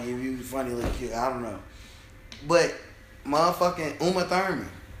saying? Like, if you funny-looking cute, I don't know. But motherfucking Uma Thurman.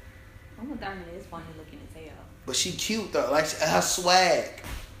 Uma Thurman is funny-looking as hell. But she cute, though. Like, her swag.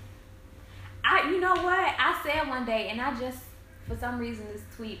 You know what? I said one day, and I just, for some reason, this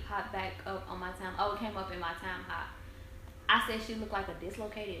tweet popped back up on my time. It came up in my time hop. I said she looked like a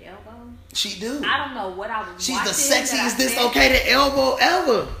dislocated elbow. She do. I don't know what I was She's watching. She's the sexiest dislocated elbow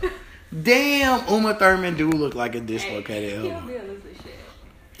ever. Damn, Uma Thurman do look like a dislocated elbow. Kill Bill is the shit.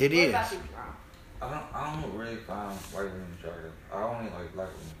 It is. What about you, Ron? I don't really find white women attractive. I only like black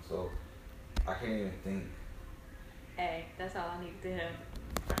women, so I can't even think. Hey, that's all I need to hear.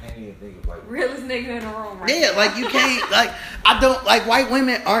 I can't even think of like realest nigga in the room right now. Like you can't like I don't like white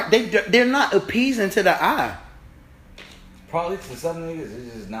women aren't they're not appeasing to the eye. Probably to some niggas,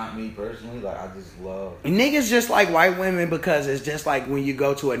 it's just not me personally. Like, I just love... Niggas just like white women because it's just like when you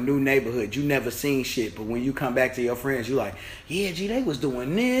go to a new neighborhood, you never seen shit. But when you come back to your friends, you like, yeah, G, they was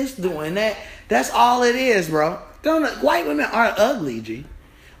doing this, doing that. That's all it is, bro. White women aren't ugly, G.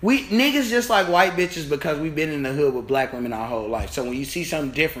 We niggas just like white bitches because we've been in the hood with black women our whole life. So when you see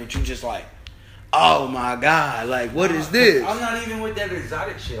something different, you just like, oh my God, like, what is this? I'm not even with that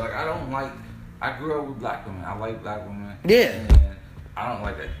exotic shit. Like, I don't like... I grew up with black women. I like black women. Yeah. And I don't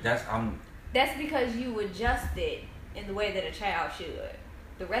like that. That's because you adjusted in the way that a child should.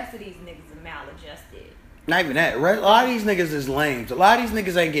 The rest of these niggas are maladjusted. Not even that. A lot of these niggas is lame. A lot of these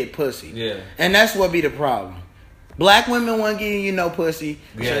niggas ain't get pussy. Yeah. And that's what be the problem. Black women won't give you no pussy.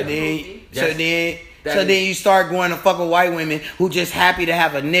 Yeah. So then you start going to fuck with white women who just happy to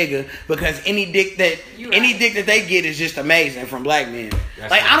have a nigga because any dick that they get is just amazing from black men.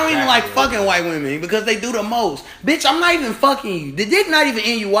 Like I don't even like fucking white women because they do the most. Bitch, I'm not even fucking you. The dick not even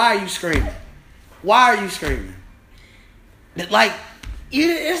in you. Why are you screaming? Why are you screaming? Like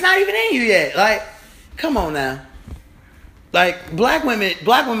it's not even in you yet. Like come on now. Like black women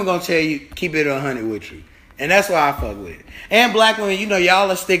gonna tell you keep it 100 with you. And that's why I fuck with it. And black women, you know, y'all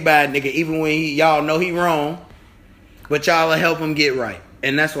will stick by a nigga even when y'all know he wrong. But y'all will help him get right.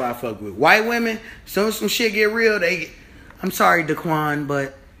 And that's why I fuck with. White women, soon as some shit get real, I'm sorry, Daquan,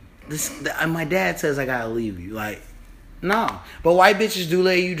 but my dad says I gotta leave you. Like, no. But white bitches do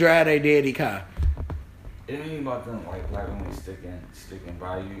let you drive their daddy car. It ain't about them, like, black women sticking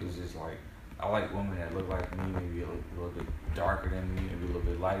by you. It's just like, I like women that look like me, maybe a little bit darker than me, maybe a little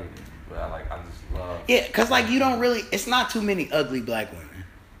bit lighter than me. But I just love. Yeah, because like you don't really, it's not too many ugly black women.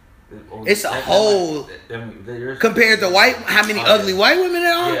 It's a whole, compared to white, how many ugly white women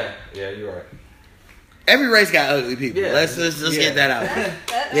there are? Yeah, you're right. Every race got ugly people. Yeah. Let's get that out.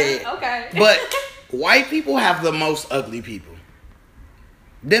 Yeah. Okay. But white people have the most ugly people.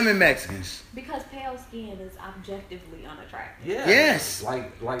 Them and Mexicans. Because pale skin is objectively unattractive. Yeah. Yes. Like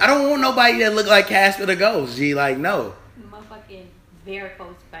I don't want nobody that look like Casper the Ghost. G, like no. Motherfucking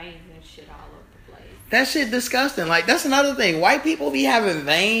varicose veins and shit all over the place. That shit disgusting. Like that's another thing. White people be having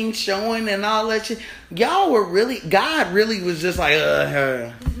veins showing and all that shit. God really was just like,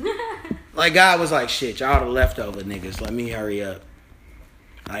 like God was like, shit, y'all the leftover niggas. Let me hurry up.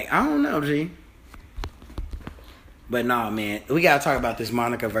 Like I don't know, G. But nah, man, we gotta talk about this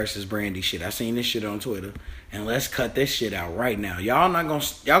Monica versus Brandy shit. I seen this shit on Twitter, and let's cut this shit out right now. Y'all gonna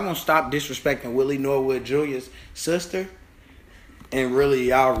stop disrespecting Willie Norwood Jr.'s sister, and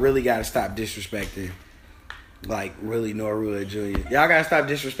y'all really gotta stop disrespecting like Willie Norwood Jr. Y'all gotta stop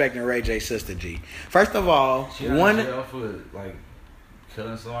disrespecting Ray J's sister, G. First of all, she got in jail for like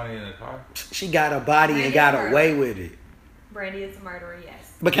killing somebody in the car. She got a body and got away with it. Brandy is a murderer, yes.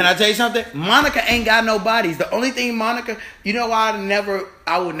 But can I tell you something? Monica ain't got no bodies. The only thing Monica, you know why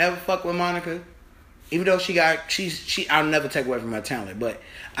I would never fuck with Monica? Even though I'll never take away from her talent. But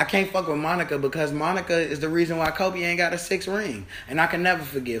I can't fuck with Monica because Monica is the reason why Kobe ain't got a 6th ring. And I can never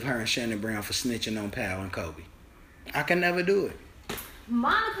forgive her and Shannon Brown for snitching on Pal and Kobe. I can never do it.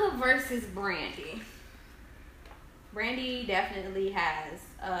 Monica versus Brandy. Brandy definitely has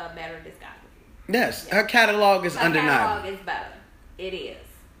a better discography. Yes, her catalog is undeniable. Her catalog is better. It is.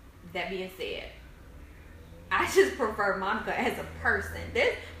 That being said, I just prefer Monica as a person.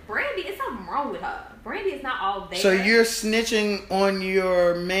 Brandy, is something wrong with her. Brandy is not all there. So you're snitching on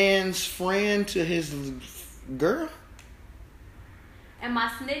your man's friend to his girl? Am I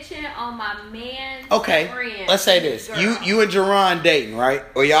snitching on my man's friend? Okay, let's say this. You and Jerron dating, right?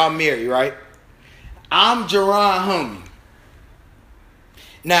 Or y'all married, right? I'm Jerron homie.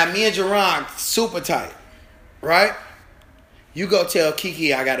 Now, me and Jerron super tight, right? You go tell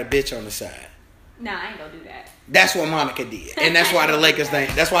Kiki I got a bitch on the side. Nah, I ain't gonna do that. That's what Monica did. And that's why the Lakers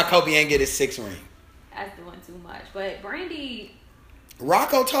that's why Kobe ain't get his 6th ring. That's doing too much. But Brandy...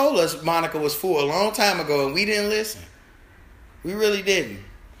 Rocco told us Monica was full a long time ago and we didn't listen. We really didn't.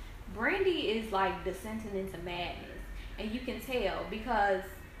 Brandy is like descending into madness. And you can tell because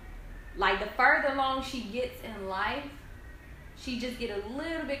like the further along she gets in life, she just get a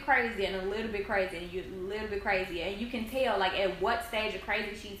little bit crazy and a little bit crazy and a little bit crazy. And you can tell like at what stage of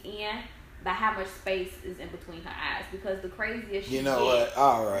crazy she's in by how much space is in between her eyes. Because the crazier she gets, what?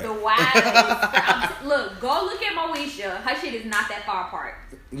 All right. The wider. Look, go look at Moesha. Her shit is not that far apart.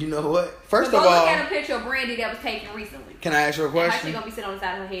 You know what? First of all, go look at a picture of Brandy that was taken recently. Can I ask you a question? Her shit gonna be sitting on the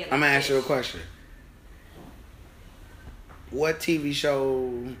side of her head. Like I'm gonna ask you a question. What TV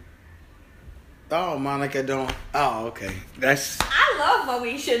show? Oh, Monica don't. Oh, okay. I love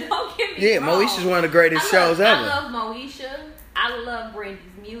Moesha. Don't get me wrong. Yeah, Moesha's one of the greatest shows ever. I love Moesha. I love Brandy's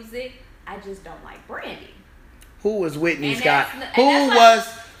music. I just don't like Brandy. Who was Whitney's guy?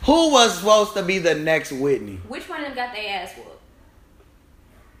 Who was supposed to be the next Whitney? Which one of them got their ass whooped?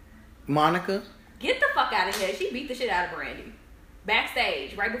 Monica. Get the fuck out of here. She beat the shit out of Brandy.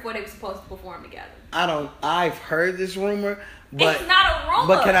 Backstage, right before they were supposed to perform together. I've heard this rumor, but it's not a rumor.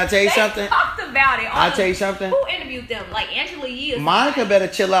 But can I tell you something? They talked about it. I'll tell you something. Who interviewed them? Like Angela Yee. Monica better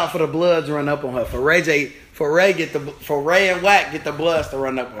chill out for the Bloods run up on her. For Ray and Wack get the Bloods to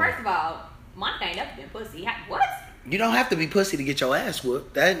run up on her. First of all, Monica ain't never been pussy. What? You don't have to be pussy to get your ass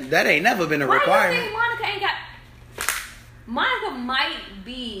whooped. That ain't never been a requirement. Why do you think Monica ain't got... Monica might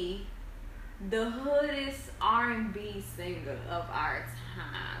be the hoodest R&B singer of our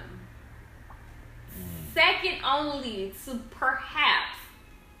time. Second only to perhaps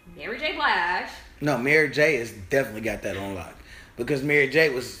Mary J. Blige. No, Mary J. has definitely got that on lock. Because Mary J.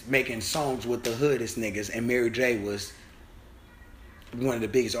 was making songs with the hoodest niggas, and Mary J. was one of the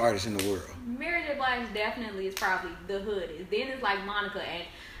biggest artists in the world. Mary J. Blige definitely is probably the hoodest. Then it's like Monica and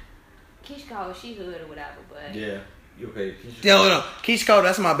Keyshia Cole, she hood or whatever, but... Yeah. You okay, Keyshia? No. Keyshia Cole,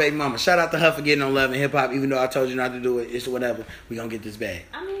 that's my baby mama. Shout out to her for getting on Love and Hip Hop, even though I told you not to do it. It's whatever. We gonna get this bag.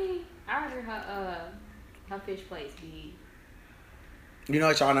 I mean, I heard her fish plates be... You know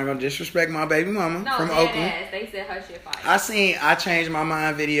what? Y'all not gonna disrespect my baby mama from Oakland. Ass. They said her shit fire. I changed my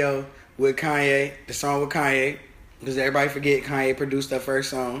mind video with Kanye, the song with Kanye, because everybody forget Kanye produced that first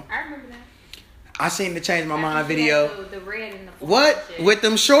song. I remember that. I seen the change my mind video. The red and the what shit. With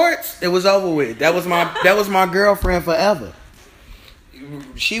them shorts? It was over with. That was my girlfriend forever.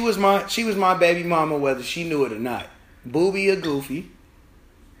 She was my baby mama whether she knew it or not. Booby or Goofy.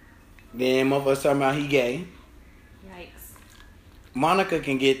 Then motherfuckers talking about he gay. Yikes. Monica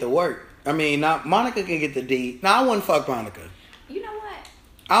can get the work. I mean, not Monica can get the D. No, I wouldn't fuck Monica. You know what?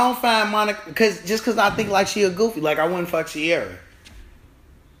 I don't find Monica just cause I think like she a goofy. Like I wouldn't fuck Sierra.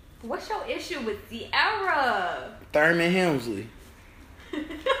 What's your issue with Sierra? Thurman Hemsley.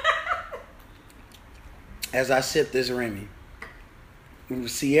 As I sip this Remy.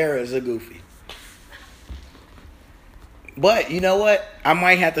 Sierra is a goofy. But you know what? I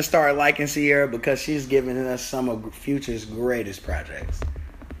might have to start liking Sierra because she's giving us some of Future's greatest projects.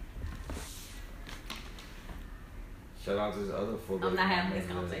 Shout out to his other four. I'm not having this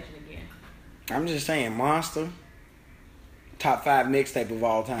conversation again. I'm just saying, Monster. Top 5 mixtape of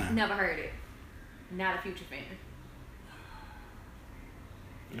all time. Never heard it. Not a Future fan.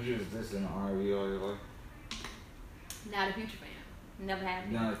 You just listen to R&B all your life? Not a Future fan. Never have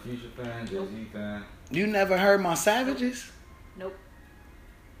been. Not a Future fan, Jay-Z fan? You never heard my Savages? Nope.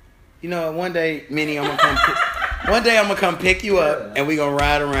 You know, one day, Minnie, I'm gonna come pick you up, and we gonna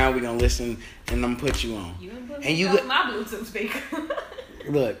ride around. We gonna listen, and I'm gonna put you on. You put and me on my Bluetooth speaker.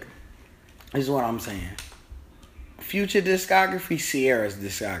 Look, this is what I'm saying. Future discography, Sierra's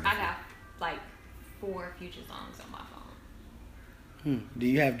discography. I got like 4 Future songs on my phone. Do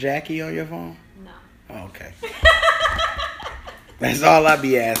you have Jackie on your phone? No. Oh, okay. That's all I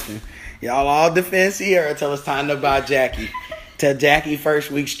be asking. Y'all all defend Sierra till it's time to buy Jackie. Till Jackie first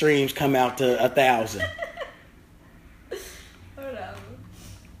week streams come out to 1,000. Whatever.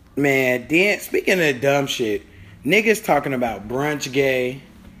 Man, then speaking of dumb shit, niggas talking about brunch gay.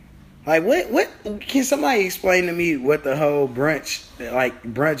 Like what can somebody explain to me what the whole brunch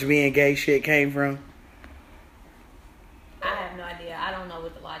being gay shit came from? I have no idea. I don't know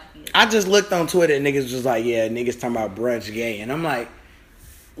what the logic is. I just looked on Twitter and niggas was like, yeah, niggas talking about brunch gay, and I'm like,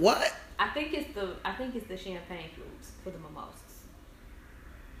 what? I think it's the champagne flutes for the mimosas.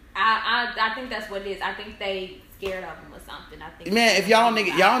 I think that's what it is. I think they scared of them or something. I think. Man, if y'all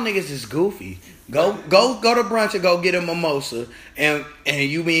niggas is goofy, go to brunch and go get a mimosa, and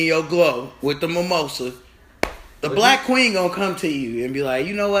you be in your glow with the mimosa. The black queen gonna come to you and be like,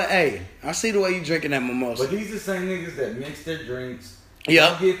 you know what? Hey, I see the way you drinking that mimosa. But these the same niggas that mix their drinks.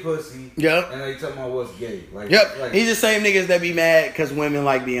 Yep. Get pussy. Yep. And they talking about what's gay. Yep. He's the same niggas that be mad because women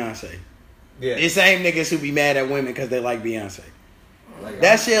like Beyonce. Yeah. The same niggas who be mad at women because they like Beyonce.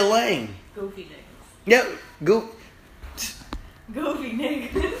 That shit lame. Goofy niggas. Yep. Goofy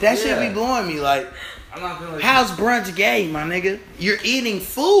niggas. That shit be blowing me. Like, I'm not feeling like how's brunch gay, my nigga? You're eating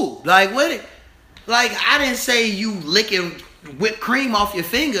food. Like, what? Like, I didn't say you licking whipped cream off your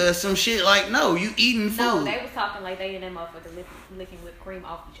finger or some shit. Like, no, you eating food. No, they was talking like they and them motherfuckers licking whipped cream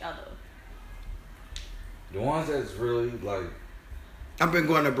off each other. The ones that's really like... I've been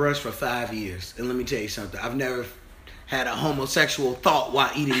going to brunch for 5 years, and let me tell you something. I've never had a homosexual thought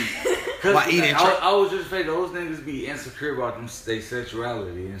while eating. I was just afraid those niggas be insecure about their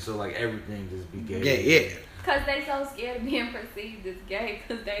sexuality, and so like everything just be gay. Yeah. Cause they so scared of being perceived as gay,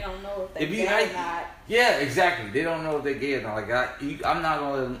 cause they don't know if they're gay or not. Yeah, exactly. They don't know if they're gay or not. Like I'm not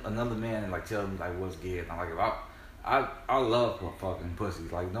gonna let another man like tell me like what's gay or not. Like if I love fucking pussy.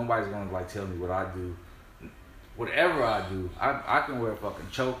 Like nobody's gonna like tell me what I do. Whatever I do, I can wear a fucking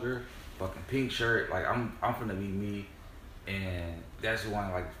choker, fucking pink shirt. Like I'm finna be me, and that's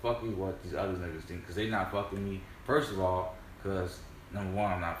why like fuck me what these other niggas think, cause they not fucking me. First of all, cause number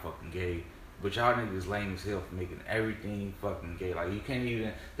one I'm not fucking gay, but y'all niggas lame as hell for making everything fucking gay. Like you can't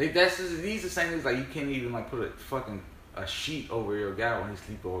even these the same niggas like you can't even like put a fucking a sheet over your guy when he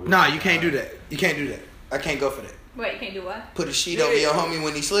sleep over. Nah, you can't do that. You can't do that. I can't go for that. Wait, you can't do what? Put a sheet over your homie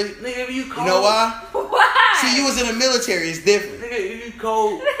when he sleep. Nigga, if you cold. You know why? Why? See, you was in the military. It's different. Nigga, if you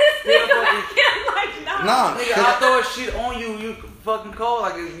cold. Nah. Nigga, I throw a sheet on you. You fucking cold.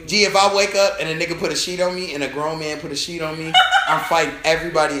 Like. Gee, if I wake up and a nigga put a sheet on me and a grown man put a sheet on me, I'm fighting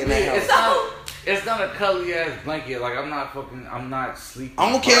everybody in that house. It's not a cuddly ass blanket. Like I'm not sleeping.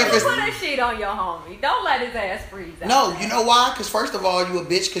 I don't care if it's. Put a sheet on your homie. Don't let his ass freeze out. No, you know why? Because first of all, you a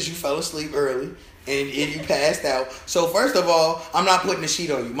bitch because you fell asleep early and you passed out. So first of all, I'm not putting a sheet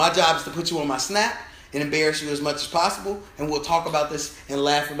on you. My job is to put you on my snap and embarrass you as much as possible, and we'll talk about this and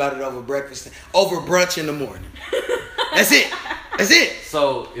laugh about it over breakfast, over brunch in the morning. That's it. That's it.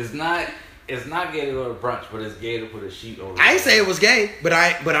 So it's not gay to go to brunch, but it's gay to put a sheet over. I ain't say it was gay, but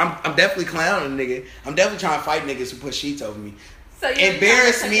I'm definitely clowning a nigga. I'm definitely trying to fight niggas who put sheets over me. So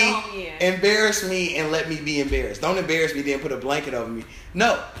embarrass me, and let me be embarrassed. Don't embarrass me, then put a blanket over me.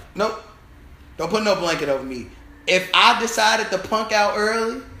 No, don't put no blanket over me. If I decided to punk out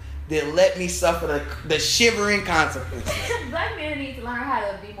early, then let me suffer the shivering consequences. Black men need to learn how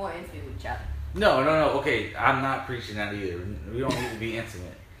to be more intimate with each other. No. Okay, I'm not preaching that either. We don't need to be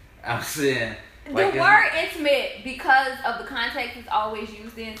intimate. I'm saying. Like, the word intimate, because of the context it's always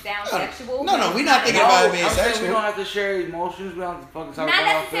used in, sounds sexual. No, we're not thinking about it being sexual. We don't have to share emotions. We don't have to fucking talk about not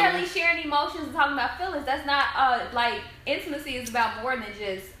necessarily sharing emotions and talking about feelings. That's not, like, intimacy is about more than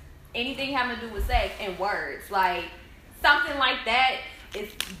just anything having to do with sex and words. Like, something like that is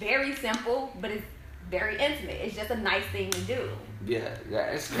very simple, but it's very intimate. It's just a nice thing to do. Yeah,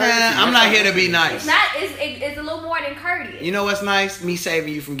 it's I'm not here to be nice. It's a little more than courteous. You know what's nice? Me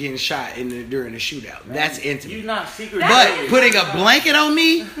saving you from getting shot during the shootout. Man, that's intimate. You're not secret. But putting a blanket on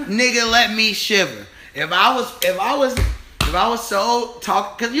me, nigga, let me shiver. If I was so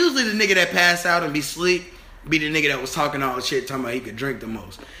because usually the nigga that pass out and be sleep be the nigga that was talking all the shit, talking about he could drink the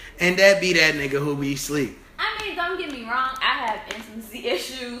most, and that be that nigga who be sleep. I mean, don't get me wrong. I have intimacy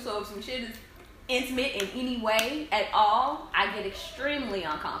issues, so if some shit is intimate in any way at all, I get extremely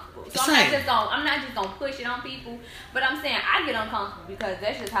uncomfortable. So I'm not just gonna push it on people, but I'm saying I get uncomfortable because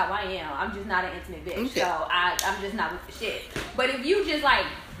that's just how I am. I'm just not an intimate bitch, okay. So I'm just not with the shit. But if you just like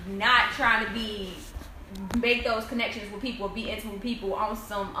not trying to make those connections with people, be intimate with people on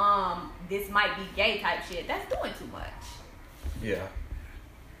some this might be gay type shit, that's doing too much. Yeah.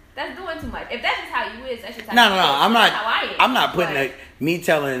 That's doing too much. If that's just how you is, that's just how you is. I'm not putting me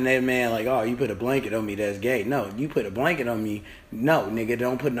telling that man like, oh, you put a blanket on me, that's gay. No, you put a blanket on me. No, nigga,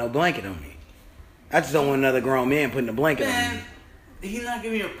 don't put no blanket on me. I just don't want another grown man putting a blanket on me. He's not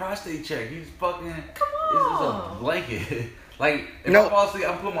giving you a prostate check. He's fucking. Come on. It's just a blanket. Like, if I fall asleep,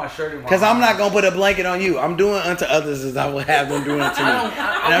 I'm putting my shirt in my because I'm not going to put a blanket on you. I'm doing unto others as I will have them do unto me.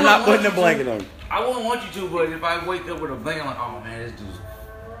 And I'm not putting a blanket on you. I wouldn't want you to, but if I wake up with a blanket, I'm like, oh man, this dude's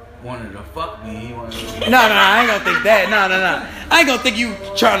wanted to fuck me. He wanted to... No, I ain't gonna think that. No. I ain't gonna think you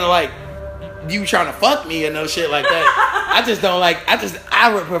trying to fuck me or no shit like that. I just don't like.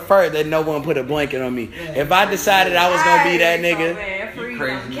 I would prefer that no one put a blanket on me. If I decided I was gonna be that nigga, you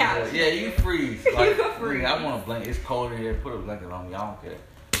crazy. Yeah, you freeze. Like, freeze. I want a blanket. It's cold in here. Put a blanket on me. I don't care.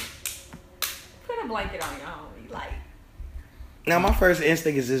 Put a blanket on your homie, like. Now my first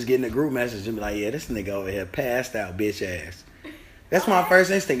instinct is just getting a group message and be like, yeah, this nigga over here passed out, bitch ass. That's my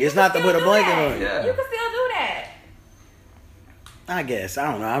first instinct. It's not to put a blanket on you. Yeah. You can still do that. I guess.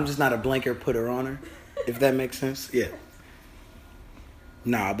 I don't know. I'm just not a blanket putter on her. If that makes sense. Yeah.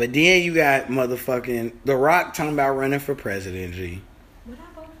 Nah, but then you got motherfucking The Rock talking about running for president, G. Would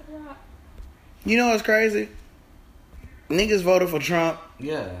I vote for The Rock? You know what's crazy? Niggas voted for Trump.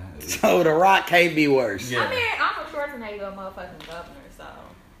 Yeah. So The Rock can't be worse. Yeah. I mean, Arnold Schwarzenegger a motherfucking governor, so...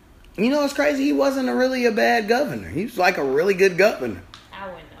 You know what's crazy? He wasn't really a bad governor. He was like a really good governor. I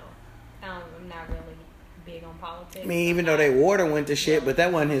wouldn't know. I'm not really big on politics. I mean, even though their water went to shit, but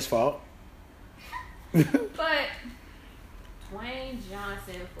that wasn't his fault. But Dwayne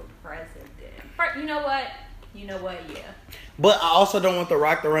Johnson for president. You know what? Yeah. But I also don't want The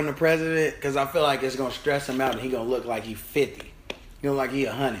Rock to run the president because I feel like it's going to stress him out and he's going to look like he's 50. He look like he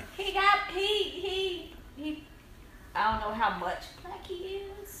 100. He I don't know how much black he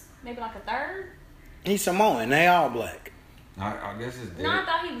is. Maybe like a third. He's Samoan. They all black. I guess his dad. No, I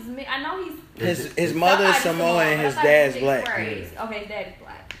thought he was. I know he's. His mother's Samoan and his dad's black. Okay, his dad's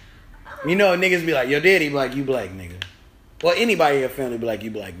black. You know, niggas be like, your daddy black, you black, nigga. Well, anybody in your family be like, you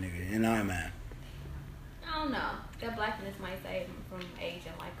black, nigga, and I'm mad. I don't know. That blackness might save him from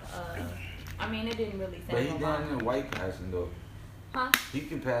aging like. I mean, it didn't really save him. But he down in white passing though. Huh? He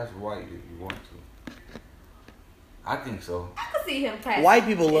can pass white if you want to. I think so. I could see him pass. White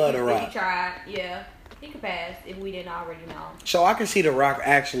people love The Rock. He tried, yeah. He could pass if we didn't already know. So I can see The Rock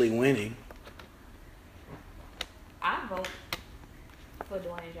actually winning. I vote for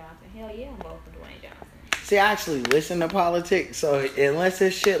Dwayne Johnson. Hell yeah, I'm voting for Dwayne Johnson. See, I actually listen to politics, so unless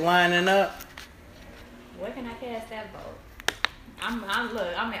this shit lining up. Where can I cast that vote? I'm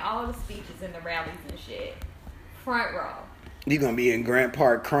at all the speeches and the rallies and shit. Front row. You gonna be in Grant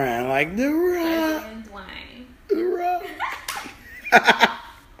Park crying like The Rock. The Rock.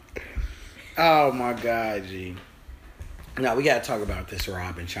 Oh my God, G. Now we gotta talk about this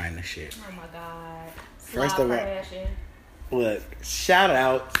Rob and China shit. Oh my God. First of all, look, shout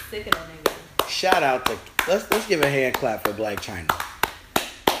out. Sick of that nigga. Shout out to let's give a hand clap for Black China.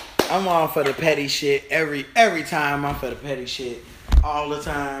 I'm all for the petty shit every time. I'm for the petty shit all the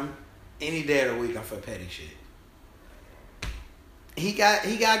time. Any day of the week I'm for petty shit. He got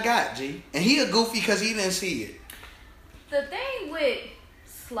G, and he a goofy because he didn't see it. The thing with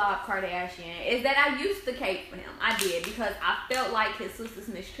Slob Kardashian is that I used to cape for him. I did because I felt like his sisters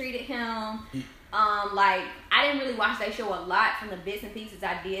mistreated him. Like I didn't really watch that show a lot. From the bits and pieces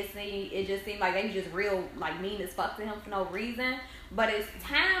I did see, it just seemed like they was just real like mean as fuck to him for no reason. But as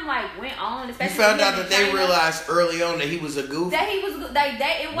time like went on, especially you found out that they realized early on that he was a goof. That he was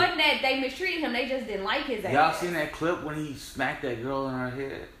it wasn't that they mistreated him. They just didn't like his ass. Y'all seen that clip when he smacked that girl in her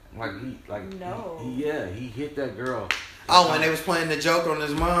head? No. He hit that girl. Oh, when they was playing the joke on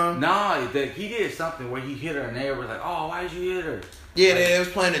his mom? Nah, he did something where he hit her and they were like, "Oh, why did you hit her?" Yeah, they was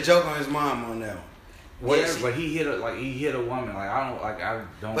playing the joke on his mom on that one. Whatever, but he hit a woman. I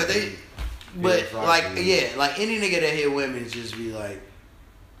don't. But any nigga that hit women just be like,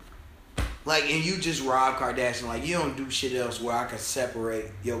 and you just Rob Kardashian. Like, you don't do shit else where I can separate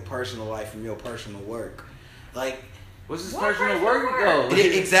your personal life from your personal work. Like, what's his personal work though?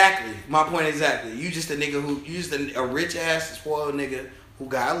 Exactly. My point exactly. You just a nigga a rich ass spoiled nigga who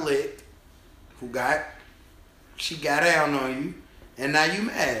got licked, she got down on you, and now you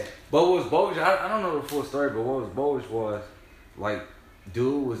mad. But what was bogus? I don't know the full story, but what was bogus was like,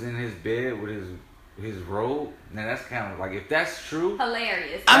 dude was in his bed with his robe. Now that's kind of like, if that's true,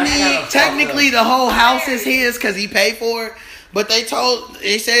 hilarious. I mean, technically the whole house is his because he paid for it. But they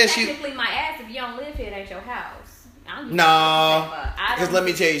said technically my ass. If you don't live here, it ain't your house. No, because let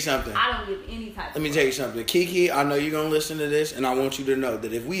me tell you something. I don't give any type. Let me tell you something, Kiki. I know you're gonna listen to this, and I want you to know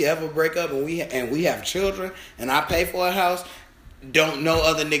that if we ever break up and we have children, and I pay for a house, don't no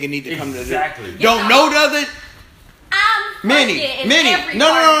other nigga need to come to this. Exactly. Don't know the other. Many.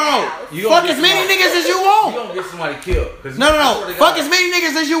 No. Fuck as many niggas as you want. You gonna get somebody killed. No. Fuck as many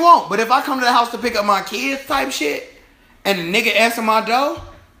niggas as you want. But if I come to the house to pick up my kids type shit, and the nigga answer my door,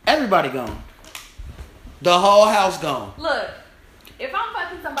 everybody gone. The whole house gone. Look, if I'm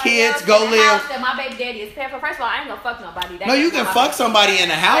fucking somebody kids else go in the live. house that my baby daddy is paying for, first of all, I ain't gonna fuck nobody. No, you can fuck somebody in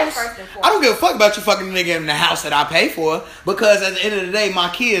the house. I don't give a fuck about you fucking the nigga in the house that I pay for, because at the end of the day, my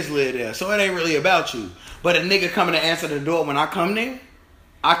kids live there, so it ain't really about you. But a nigga coming to answer the door when I come there,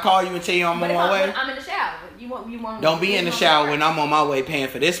 I call you and tell you I'm on my way. I'm in the shower. You want? Don't be in the shower when I'm on my way paying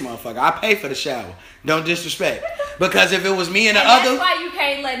for this motherfucker. I pay for the shower. Don't disrespect. Because if it was me and the other, that's why you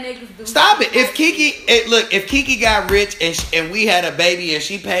can't let niggas do. Stop it. If Kiki got rich and we had a baby and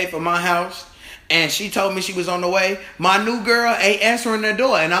she paid for my house and she told me she was on the way, my new girl ain't answering the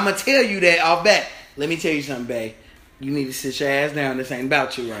door, and I'm gonna tell you that off bat. Let me tell you something, babe. You need to sit your ass down. This ain't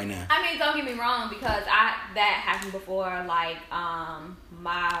about you right now. I mean, don't get me wrong, because that happened before. Like,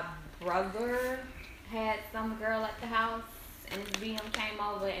 my brother had some girl at the house, and his BM came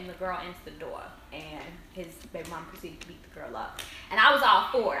over, and the girl answered the door, and his baby mom proceeded to beat the girl up. And I was all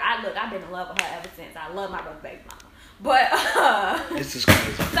for it. I've been in love with her ever since. I love my brother's baby mama. But this is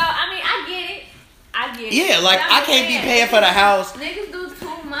crazy. So I mean, I get it. Yeah, like I can't be paying for the house. Niggas do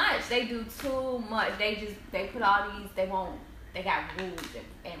too much. They do too much. They put all these. They got rules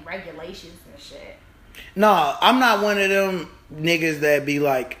and regulations and shit. No, I'm not one of them niggas that be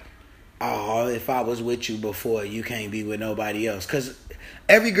like, oh, if I was with you before, you can't be with nobody else. Because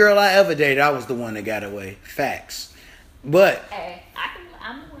every girl I ever dated, I was the one that got away. Facts. But hey,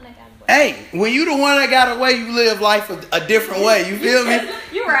 I'm the one that got away. Hey, when you the one that got away, you live life a different way. You feel me?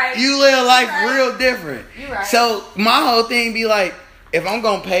 You right. You live life real different. You right. So my whole thing be like, if I'm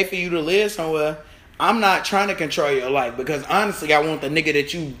gonna pay for you to live somewhere, I'm not trying to control your life, because honestly, I want the nigga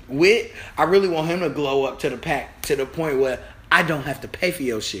that you with, I really want him to glow up to the point where I don't have to pay for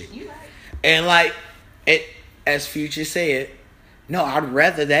your shit. You right. And like as Future said, no, I'd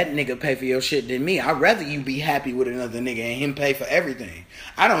rather that nigga pay for your shit than me. I'd rather you be happy with another nigga and him pay for everything.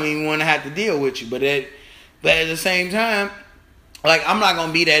 I don't even want to have to deal with you. But at the same time, like, I'm not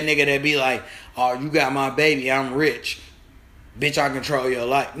gonna be that nigga that be like, oh, you got my baby, I'm rich. bitch, I control your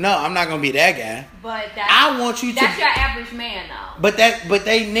life. No, I'm not gonna be that guy. But I want you to. That's your average man, though. But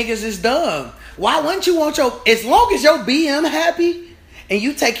they niggas is dumb. Why wouldn't you want as long as your BM happy and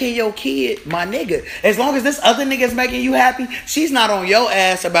you take care of your kid, my nigga. As long as this other nigga's making you happy, she's not on your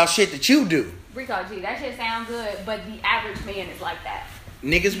ass about shit that you do. Rico G, that shit sounds good, but the average man is like that.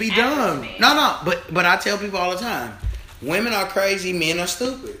 Niggas be dumb. No, but I tell people all the time, women are crazy, men are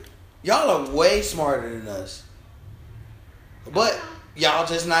stupid. Y'all are way smarter than us. But y'all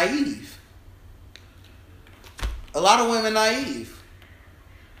just naive. A lot of women naive.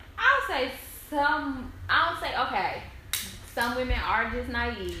 I'll say, okay, some women are just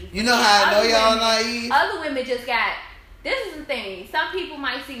naive. You know how I know y'all naive? Other women just got, this is the thing, some people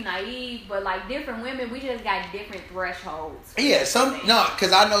might see naive, but like different women, we just got different thresholds. Yeah,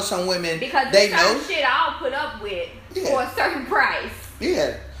 because I know some women, because they know shit I'll put up with for a certain price.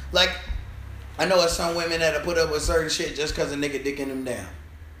 Yeah, like, I know some women that'll put up with certain shit just because a nigga dicking them down.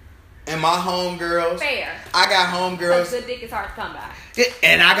 And my homegirls, fair. I got homegirls. Good dick is hard to come by.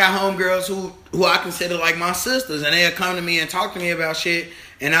 And I got homegirls who I consider like my sisters, and they'll come to me and talk to me about shit,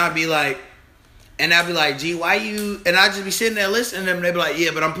 and I'll be like, gee, why you? And I just be sitting there listening to them. They be like,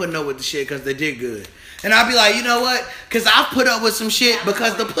 yeah, but I'm putting up with the shit because they did good. And I'll be like, you know what? Because I put up with some shit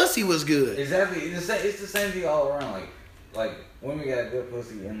because the pussy was good. Exactly. It's the same thing all around. Like women got good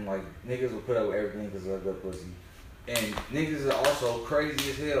pussy, and like niggas will put up with everything because of good pussy. And niggas are also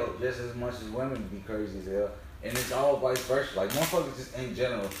crazy as hell, just as much as women be crazy as hell. And it's all vice versa. Like, motherfuckers just in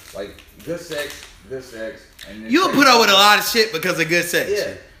general, like, good sex. And you'll put up with a lot of shit because of good sex.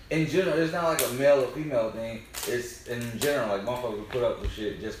 Yeah. In general, it's not like a male or female thing. It's in general, like, motherfuckers will put up with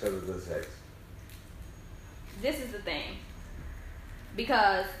shit just because of good sex. This is the thing.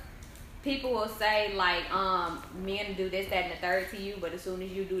 Because people will say, like, men do this, that, and the third to you, but as soon as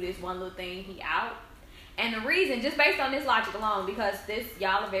you do this one little thing, he out. And the reason, just based on this logic alone, because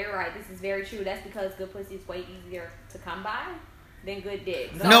y'all are very right, this is very true, that's because good pussy is way easier to come by than good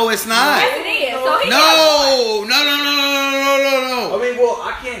dick. So, no, it's not. Yes, it is. So no. I mean, well,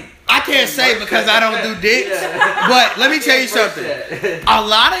 I can't say because I don't do dicks, but let me tell you something. A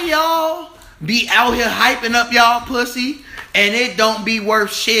lot of y'all be out here hyping up y'all pussy, and it don't be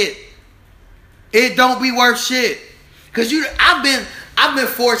worth shit. It don't be worth shit. Cause I've been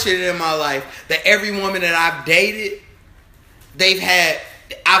fortunate in my life that every woman that I've dated,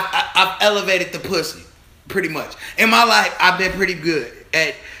 I've elevated the pussy pretty much. In my life, I've been pretty good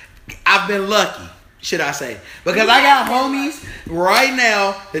I've been lucky, should I say. Because I got homies right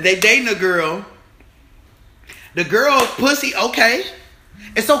now that they dating a girl. The girl pussy, okay.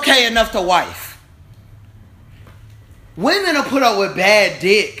 It's okay enough to wife. Women will put up with bad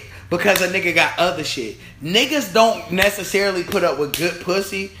dick because a nigga got other shit. Niggas don't necessarily put up with good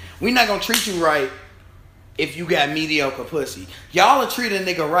pussy. We not gonna treat you right if you got mediocre pussy. Y'all will treat a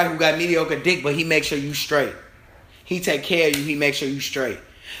nigga right who got mediocre dick, but he make sure you straight. He take care of you. He make sure you straight.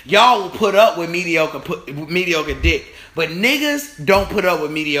 Y'all will put up with mediocre dick, but niggas don't put up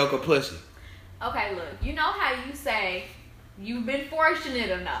with mediocre pussy. Okay, look. You know how you say you've been fortunate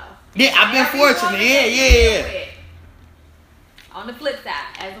enough. Yeah, I've been fortunate. Yeah. On the flip side,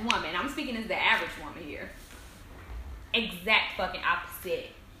 as a woman, I'm speaking as the average woman here. Exact fucking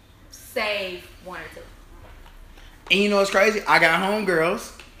opposite. Save one or two. And you know what's crazy? I got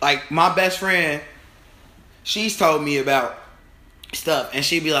homegirls. Like, my best friend, she's told me about stuff. And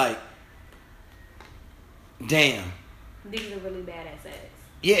she be like, damn. Niggas are really bad at sex.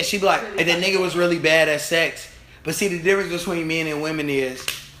 Yeah, she be like, really, and the nigga was really bad at sex. But see, the difference between men and women is,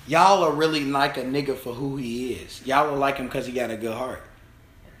 y'all are really like a nigga for who he is. Y'all will like him because he got a good heart.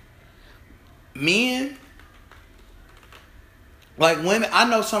 Men, like women, I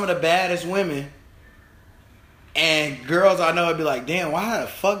know some of the baddest women. And girls I know would be like, damn, why the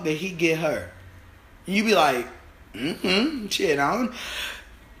fuck did he get her? You be like, shit, I don't.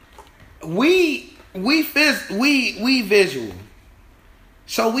 We visual.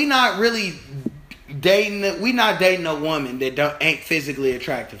 So we not really we not dating a woman that ain't physically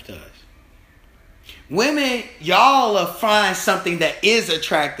attractive to us. Women, y'all will find something that is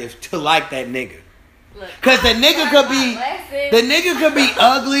attractive to like that nigga. Cause the nigga could be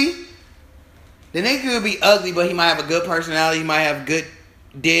ugly. The nigga could be ugly, but he might have a good personality. He might have good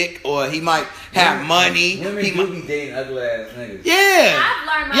dick, or he might have money. Women do be dating ugly ass niggas. Yeah,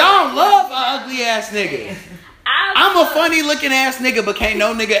 y'all love an ugly ass nigga. I'm a funny looking ass nigga, but can't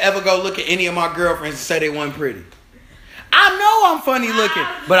no nigga ever go look at any of my girlfriends and say they wasn't pretty. I know I'm funny looking,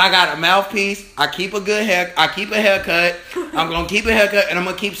 but I got a mouthpiece. I keep a good hair. I keep a haircut. I'm gonna keep a haircut, and I'm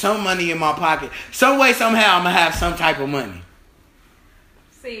gonna keep some money in my pocket. Some way, somehow, I'm gonna have some type of money.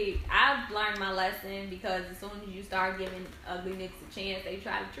 See, I've learned my lesson because as soon as you start giving ugly niggas a chance, they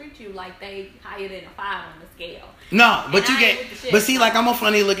try to treat you like they higher than a 5 on the scale. No, but but see, like I'm a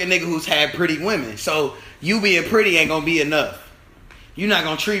funny looking nigga who's had pretty women. So you being pretty ain't gonna be enough. You're not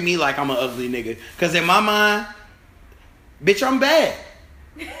gonna treat me like I'm an ugly nigga. Cause in my mind, bitch, I'm bad.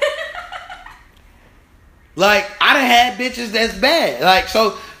 Like, I done had bitches that's bad. Like,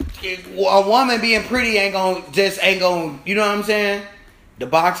 so a woman being pretty ain't gonna, you know what I'm saying? The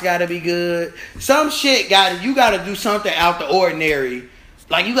box gotta be good. Some shit you gotta do something out the ordinary.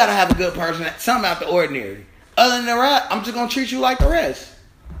 Like, you gotta have a good person, something out the ordinary. Other than that, I'm just gonna treat you like the rest.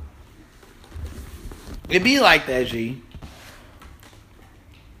 It be like that, G.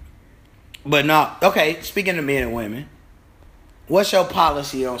 But no, okay, speaking of men and women, what's your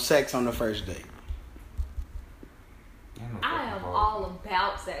policy on sex on the first date? I am all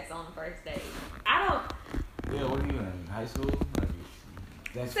about sex on the first date. I don't... Yeah, what are you in high school?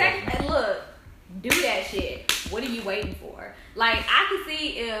 Sex, and look, do that shit. What are you waiting for? Like, I can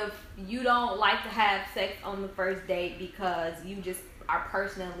see if you don't like to have sex on the first date because you just are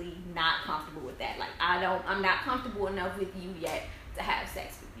personally not comfortable with that. Like, I'm not comfortable enough with you yet to have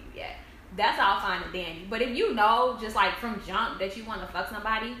sex with you yet. That's all fine and dandy. But if you know, just like from jump, that you want to fuck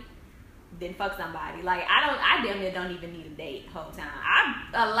somebody, then fuck somebody. Like, I damn near don't even need a date the whole time.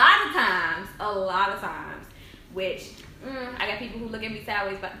 A lot of times, which I got people who look at me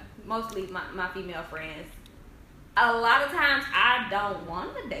sideways, but mostly my female friends. A lot of times I don't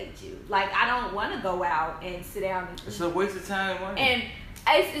want to date you. Like, I don't want to go out and sit down. It's a waste of time. And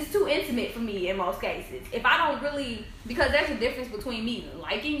it's too intimate for me in most cases. If I don't really, because there's a difference between me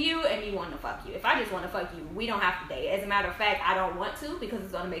liking you and me wanting to fuck you. If I just want to fuck you, we don't have to date. As a matter of fact, I don't want to because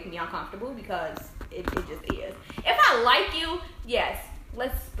it's going to make me uncomfortable because it just is. If I like you, yes,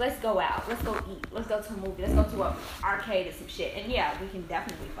 let's go out. Let's go eat. Let's go to a movie. Let's go to an arcade or some shit. And yeah, we can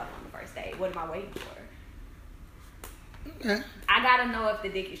definitely fuck on the first date. What am I waiting for? Okay. I gotta know if the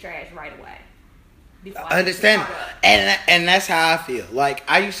dick is trash right away. I understand, and that's how I feel. Like,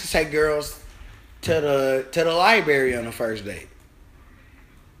 I used to take girls to the library on the first date.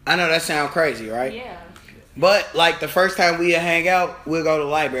 I know that sounds crazy, right? Yeah. But like the first time we hang out, we'll go to the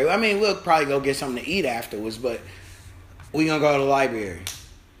library. I mean, we'll probably go get something to eat afterwards, but we gonna go to the library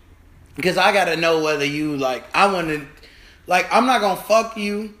because I gotta know whether you like. I want to, like, I'm not gonna fuck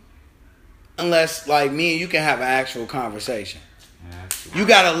you unless like me and you can have an actual conversation. You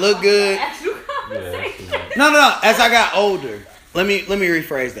gotta look good. No. As I got older, let me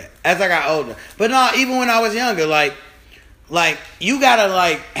rephrase that. As I got older, but no, even when I was younger, like you gotta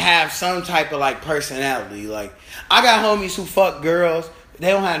like have some type of like personality. Like, I got homies who fuck girls, they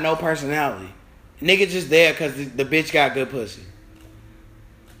don't have no personality. Nigga just there because the bitch got good pussy.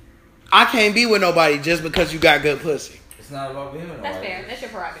 I can't be with nobody just because you got good pussy. It's not about being with nobody. That's fair. That's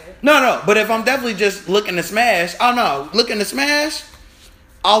your prerogative. No. But if I'm definitely just looking to smash, looking to smash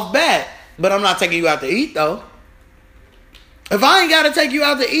off bat. But I'm not taking you out to eat, though. If I ain't got to take you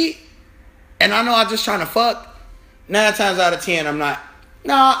out to eat, and I know I'm just trying to fuck, 9 times out of 10, I'm not.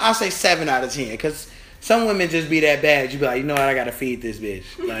 No, I'll say 7 out of 10. Because some women just be that bad. You be like, you know what? I got to feed this bitch.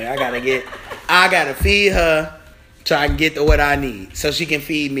 Like, I got to feed her so I can get to what I need. So she can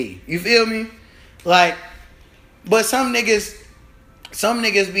feed me. You feel me? Like, but some niggas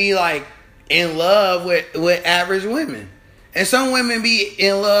be like in love with average women. And some women be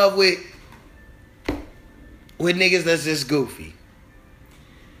in love with niggas that's just goofy.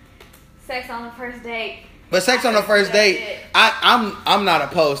 Sex on the first date. But sex on the first date, I'm not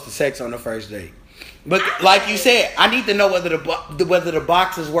opposed to sex on the first date. But like you said, I need to know whether the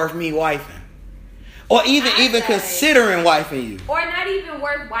box is worth me wifing. Or even considering wifing you. Or not even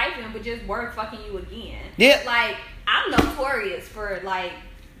worth wifing, but just worth fucking you again. Yeah. Like, I'm notorious for like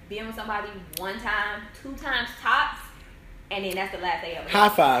being with somebody 1 time, 2 times tops. And then that's the last day of it. High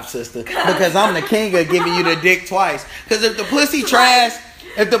five, sister. Because I'm the king of giving you the dick twice. Because if the pussy trash,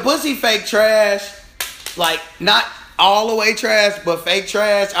 if the pussy fake trash, like not all the way trash, but fake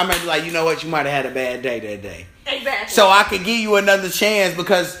trash, I might be like, you know what, you might have had a bad day that day. Exactly. So I could give you another chance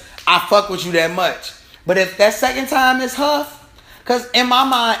because I fuck with you that much. But if that second time is huff, because in my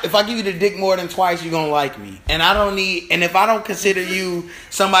mind, if I give you the dick more than twice, you're gonna like me. And if I don't consider you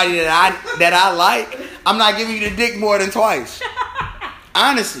somebody that I like, I'm not giving you the dick more than twice.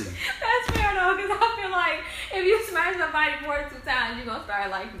 Honestly. That's fair though, because I feel like if you smash somebody more than 2 times, you're gonna start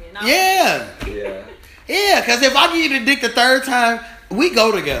liking me. Yeah, because if I give you the dick the 3rd time, we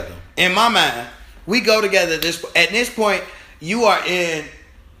go together. In my mind, we go together. At this point, you are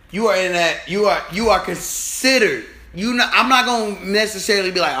considered. I'm not gonna necessarily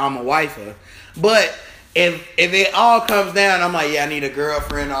be like I'm a wifer, but if it all comes down, I'm like, yeah, I need a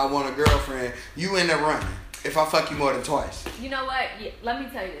girlfriend or I want a girlfriend. You end up running. If I fuck you more than twice. You know what? Yeah, let me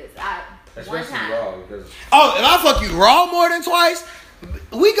tell you this. One time. Raw because if I fuck you raw more than twice,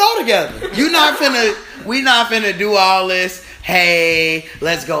 we go together. We not finna do all this. Hey,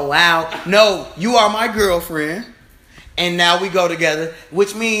 let's go out. No, you are my girlfriend, and now we go together.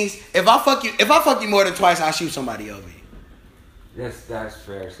 Which means if I fuck you more than twice, I'll shoot somebody over you. That's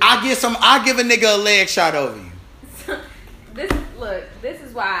fair. I give a nigga a leg shot over you. This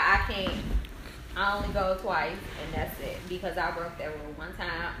is why I only go twice, and that's it. Because I broke that rule one time.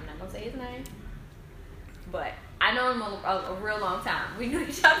 I'm not gonna say his name, but I know him a real long time. We knew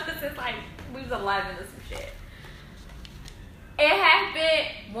each other since like we was 11 or some shit. It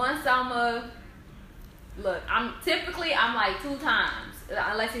happened one summer. Look, I'm like 2 times,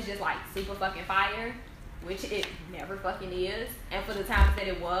 unless it's just like super fucking fire, which it never fucking is. And for the times that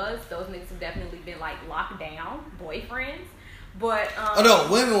it was, those niggas have definitely been like locked down boyfriends. But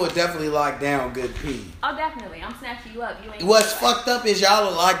women would definitely lock down good pee. Oh, definitely. I'm snatching you up. You ain't. What's fucked up is y'all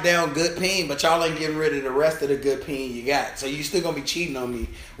will lock down good peen, but y'all ain't getting rid of the rest of the good peen you got. So you still gonna be cheating on me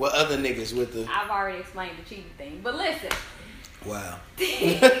with other niggas with the. I've already explained the cheating thing, but listen. Wow.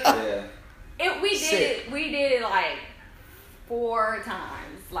 Yeah. We did it like 4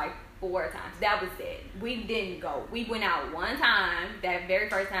 times. Like 4 times. That was it. We didn't go. We went out one time. That very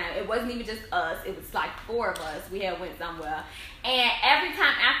first time. It wasn't even just us. It was like 4 of us. We had went somewhere. And every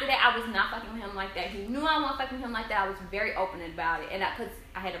time after that, I was not fucking with him like that. He knew I wasn't fucking with him like that. I was very open about it. And because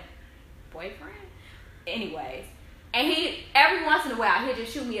I had a boyfriend. Anyways. And he, every once in a while, he'd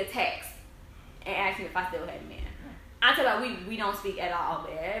just shoot me a text and ask me if I still had a man. I tell you, we don't speak at all.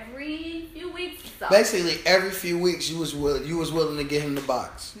 Every few weeks. So. Basically, every few weeks, you was willing to get him the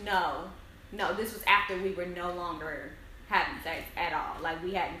box. No, this was after we were no longer having sex at all. Like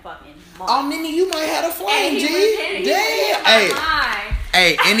we hadn't fucking. Oh, Minnie, you might have a flame, G. Damn.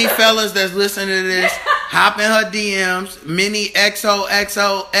 Hey, any fellas that's listening to this, hop in her DMs. Minnie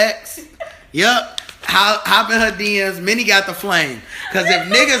XOXOX. Yup. Hop in her DMs. Minnie got the flame. Cause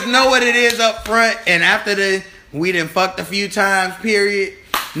if niggas know what it is up front, and after we done fucked a few times, period.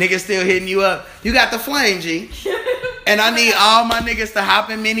 Niggas still hitting you up. You got the flame, G. And I need all my niggas to hop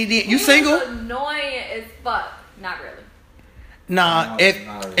in Minnie D. You single? Annoying as fuck. Not really. Nah,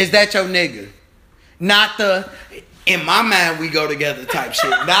 is that your nigga? Not the, in my mind, we go together type shit.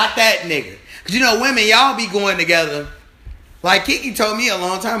 Not that nigga. Because you know, women, y'all be going together. Like Kiki told me a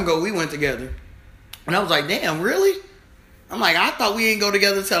long time ago, we went together. And I was like, damn, really? I'm like, I thought we didn't go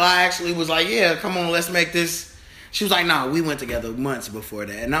together till I actually was like, yeah, come on, let's make this. She was like, nah, we went together months before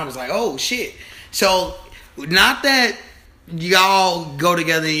that. And I was like, oh, shit. So, not that y'all go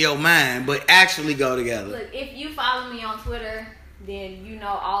together in your mind, but actually go together. Look, if you follow me on Twitter, then you know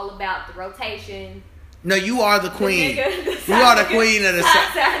all about the rotation. No, you are the queen. You are the queen of the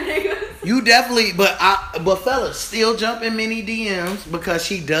side niggas. You definitely, but fellas, still jump in Minnie DMs because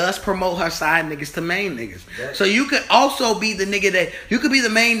she does promote her side niggas to main niggas. So you could also be the nigga that, you could be the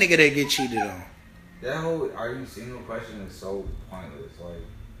main nigga that get cheated on. That whole "are you single" question is so pointless. Like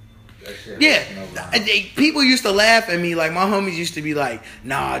that shit. Yeah, people used to laugh at me. Like my homies used to be like,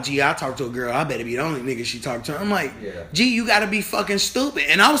 "Nah, G, I talk to a girl. I better be the only nigga she talk to." I'm like, G, you gotta be fucking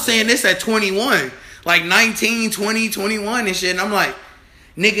stupid. And I was saying this at 21, like 19, 20, 21 and shit. And I'm like,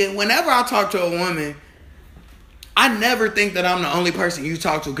 nigga, whenever I talk to a woman, I never think that I'm the only person you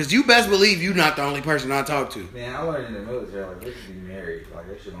talk to, because you best believe you're not the only person I talk to. Man, I learned in the military, like, they should be married. Like,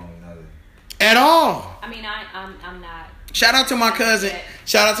 that shit don't mean nothing. At all. I mean, I'm not. Shout out to my cousin.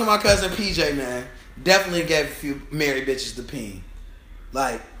 Shout out to my cousin PJ, man. Definitely gave a few married bitches the peen.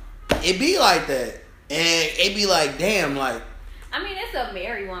 Like, it be like that. And it be like, damn, like. I mean, it's a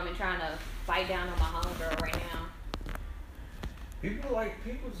married woman trying to fight down on my homegirl right now. People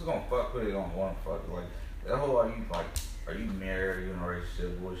just gonna fuck with it, don't want to fuck. Like, that whole, are you married, are you in a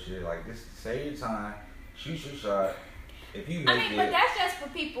relationship, bullshit. Like, just save your time, shoot your shot. If you but that's just for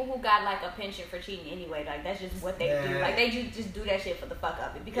people who got like a penchant for cheating anyway. Like that's just what they do. Like they just do that shit for the fuck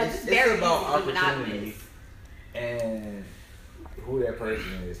of it because it's very about opportunity and who that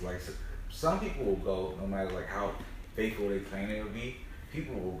person is. Like some people will go no matter like how faithful they claim they will be.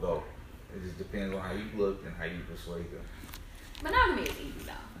 People will go. It just depends on how you look and how you persuade them. Monogamy is easy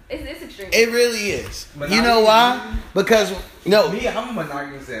though. It's extreme. It really is. You know why? Because me, I'm a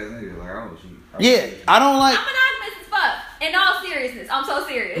monogamous ass nigga. Like I don't cheat. I don't like. I'm monogamous as fuck. In all seriousness, I'm so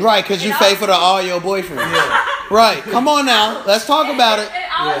serious. Right, because you faithful to all your boyfriends. Yeah. Right. Come on now. Let's talk about it.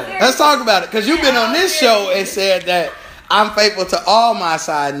 Let's talk about it. Because you've been on this show and said that I'm faithful to all my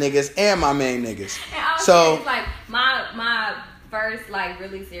side niggas and my main niggas. So, like my first like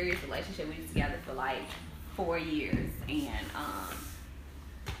really serious relationship, we was together for like 4 years and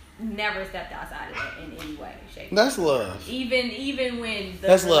never stepped outside of that in any way, shape. That's love. Even when the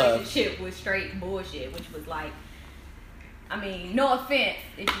That's relationship was straight bullshit, which was like, I mean, no offense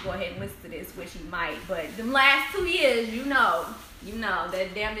if you go ahead and listen to this, which you might, but the last 2 years, you know,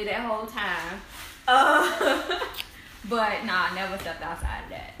 that damn near that whole time. But nah, never stepped outside of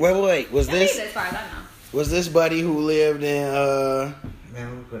that. Wait, was this? As far as I know. Was this buddy who lived in Man, let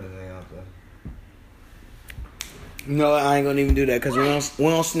me put his name out there. No, I ain't gonna even do that because we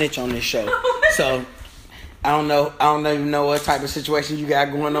don't snitch on this show. So I don't even know what type of situation you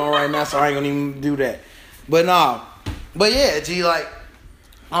got going on right now. So I ain't gonna even do that. But no, but yeah, G, like,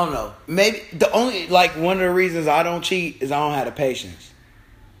 I don't know. Maybe one of the reasons I don't cheat is I don't have the patience.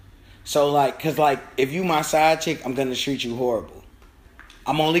 So, like, because, like, if you my side chick, I'm going to treat you horrible.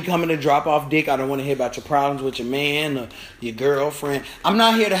 I'm only coming to drop off dick. I don't want to hear about your problems with your man or your girlfriend. I'm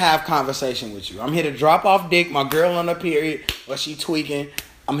not here to have conversation with you. I'm here to drop off dick. My girl on her period or she tweaking.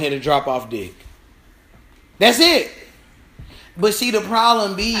 I'm here to drop off dick. That's it. But see, the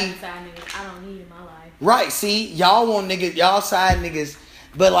problem be... I don't need in my life. Right, see, y'all want niggas, y'all side niggas.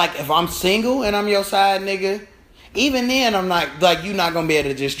 But, like, if I'm single and I'm your side nigga... Even then, I'm not, like, you're not going to be able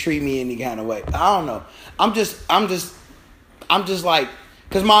to just treat me any kind of way. I don't know. I'm just like,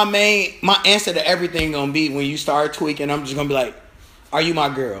 because my answer to everything going to be when you start tweaking, I'm just going to be like, are you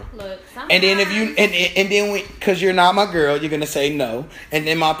my girl? Look, and then if you, and then because you're not my girl, you're going to say no. And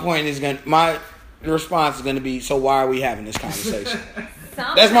then my response is going to be, so why are we having this conversation?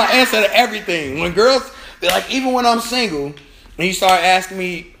 That's my answer to everything. When girls, like, even when I'm single, when you start asking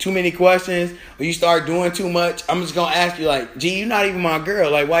me too many questions or you start doing too much, I'm just gonna ask you like, gee, you're not even my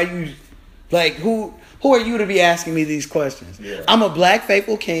girl. Like, why you, like, who are you to be asking me these questions? Yeah. I'm a black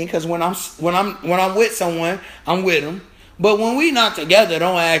faithful king because when I'm with someone, I'm with them. But when we not together,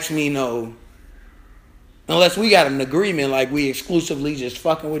 don't ask me no. Unless we got an agreement, like we exclusively just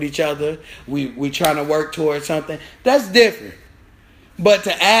fucking with each other, we trying to work towards something. That's different. But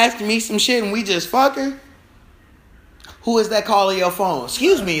to ask me some shit and we just fucking. Who is that calling your phone?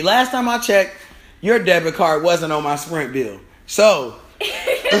 Excuse me, last time I checked, your debit card wasn't on my Sprint bill. So,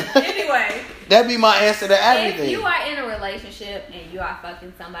 anyway. That'd be my answer to everything. If you are in a relationship and you are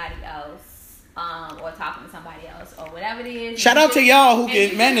fucking somebody else, or talking to somebody else, or whatever it is. Shout out to y'all who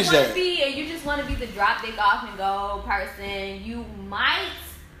can manage that. And you just want to be the drop dick off and go person, you might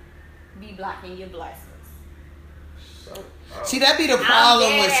be blocking your blessings. See, that be the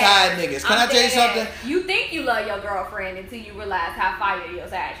problem with side niggas. Can I tell you something? You think you love your girlfriend until you realize how fire your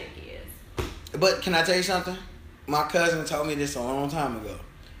side chick is. But can I tell you something? My cousin told me this a long time ago.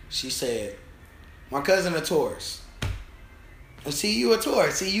 She said, my cousin a Taurus. And see, you a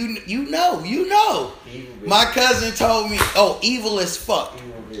Taurus. See, you know. My cousin told me, evil as fuck.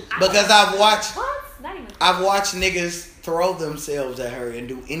 Because I've watched niggas throw themselves at her and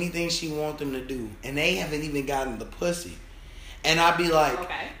do anything she want them to do. And they haven't even gotten the pussy. And I'd be like,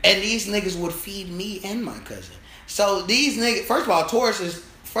 okay. And these niggas would feed me and my cousin. So these niggas, first of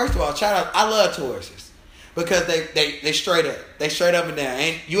all, shout out, I love Tauruses. Because they straight up. They straight up and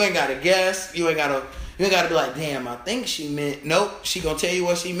down. You ain't got to guess. You ain't got to be like, damn, I think she meant, nope, she gonna tell you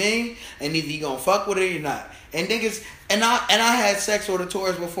what she mean. And either you gonna fuck with her or you're not. And niggas, and I had sex with a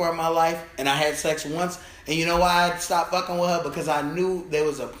Taurus before in my life. And I had sex once. And you know why I stopped fucking with her? Because I knew there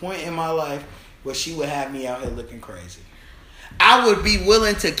was a point in my life where she would have me out here looking crazy. I would be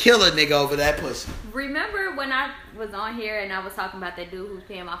willing to kill a nigga over that pussy. Remember when I was on here and I was talking about that dude who was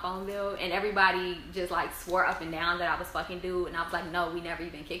paying my phone bill and everybody just like swore up and down that I was fucking dude and I was like, no, we never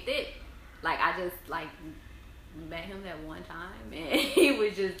even kicked it. Like I just like met him that one time and he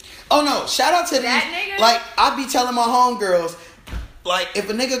was just. Oh no! Shout out to that nigga. Like I be telling my homegirls, like if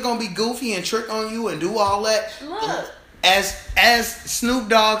a nigga gonna be goofy and trick on you and do all that. Look. As Snoop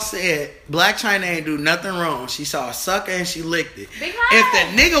Dogg said, Blac Chyna ain't do nothing wrong. She saw a sucker and she licked it. Because if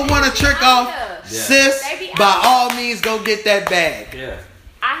the nigga want to trick off, sis, by all means go get that bag. Yeah.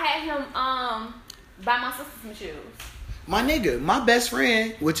 I had him buy my sister some shoes. My nigga, my best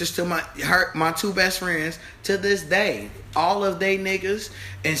friend, which is still my two best friends to this day, all of they niggas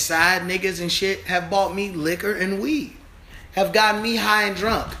and side niggas and shit have bought me liquor and weed. Have gotten me high and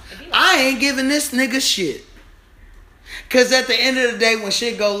drunk. I ain't giving this nigga shit. Because at the end of the day, when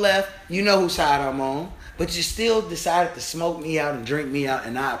shit go left, you know whose side I'm on. But you still decided to smoke me out and drink me out,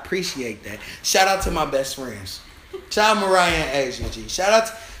 and I appreciate that. Shout out to my best friends. Shout out Mariah and Asia, G.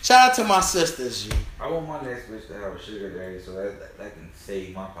 Shout out to my sisters, G. I want my next bitch to have a sugar daddy so that can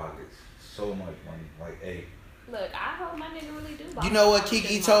save my pockets so much money. Like, hey. Look, I hope my nigga really do. You know what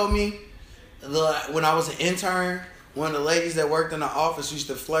Kiki told me? When I was an intern, one of the ladies that worked in the office used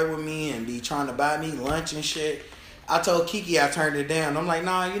to flirt with me and be trying to buy me lunch and shit. I told Kiki I turned it down. I'm like,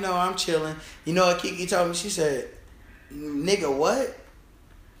 nah, I'm chilling. You know what Kiki told me? She said, nigga, what?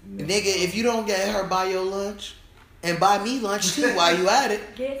 Nigga, if you don't get her buy your lunch and buy me lunch too while you at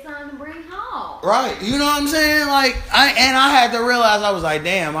it. Get something to bring home. Right. You know what I'm saying? Like, I had to realize, I was like,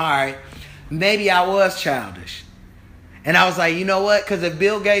 damn, all right. Maybe I was childish. And I was like, you know what? Because if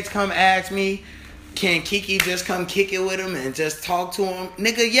Bill Gates come ask me, can Kiki just come kick it with him and just talk to him?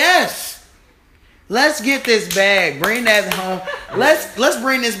 Nigga, yes. Let's get this bag. Bring that home. Let's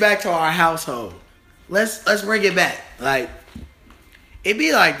bring this back to our household. Let's bring it back. Like, it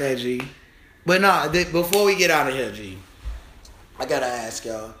be like that, G. But nah, before we get out of here, G, I gotta ask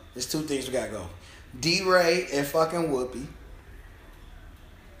y'all. There's two things we gotta go. D-Ray and fucking Whoopi.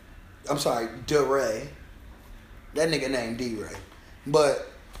 I'm sorry, DeRay. That nigga named D-Ray.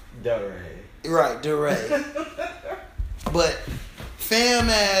 But DeRay. Right, DeRay. But fam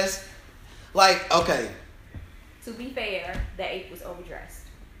ass, like, okay. To be fair, the ape was overdressed.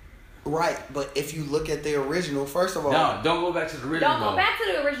 Right, but if you look at the original, first of all, no, don't go back to the original. Don't go back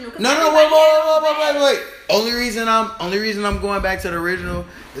to the original. No, wait. Only reason I'm going back to the original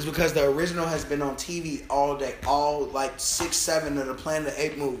is because the original has been on TV all day, all like 6, 7 of the Planet of the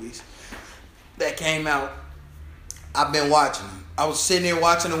Apes movies that came out. I've been watching them. I was sitting there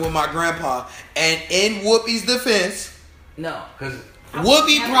watching them with my grandpa, and in Whoopi's defense, no, because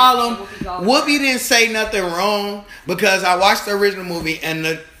Whoopi didn't say nothing wrong because I watched the original movie and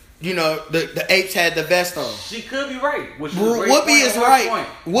the apes had the vest on. She could be right. Whoopi is right.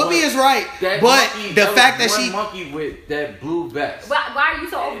 Whoopi is right. But monkey, the fact that she monkey with that blue vest. Why are you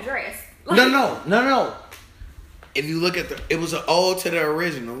so overdressed? No. If you look at it was an ode to the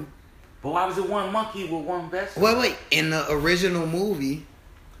original. But why was it one monkey with one vest? Wait. In the original movie,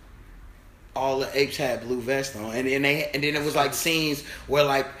 all the apes had blue vests on, and then it was like scenes where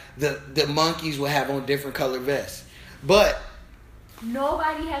like the monkeys would have on different colored vests, but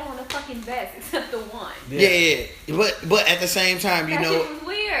nobody had on a fucking vest except the one. Yeah. But at the same time, that shit was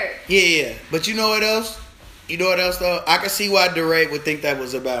weird. Yeah. But you know what else? Though? I can see why DeRay would think that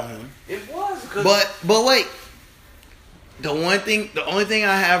was about him. It was. But wait. The only thing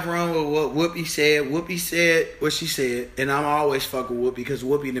I have wrong with what Whoopi said what she said, and I'm always fucking Whoopi because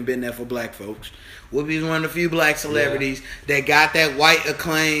Whoopi done been there for black folks. Whoopi is one of the few black celebrities that got that white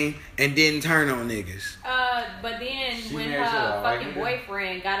acclaim and didn't turn on niggas. But then when her fucking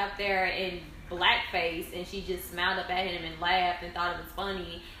boyfriend got up there in blackface and she just smiled up at him and laughed and thought it was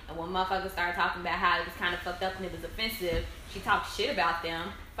funny, and when motherfuckers started talking about how it was kind of fucked up and it was offensive, she talked shit about them.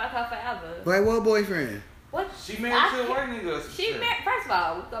 Fuck her forever. Like what boyfriend? What? She married to a white nigga. First of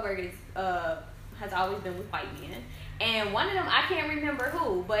all, Whoopi Goldberg has always been with white men. And one of them, I can't remember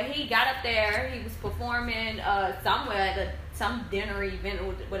who, but he got up there, he was performing somewhere at some dinner event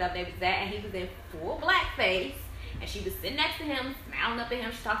or whatever they was at, and he was in full blackface. And she was sitting next to him, smiling up at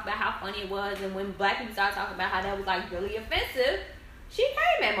him. She talked about how funny it was. And when black people started talking about how that was like really offensive, she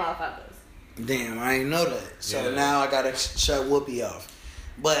came at motherfuckers. Damn, I didn't know that. So now I gotta shut Whoopi off.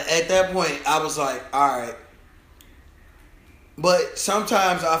 But at that point, I was like, all right. But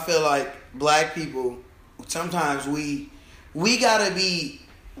sometimes I feel like black people, sometimes we gotta be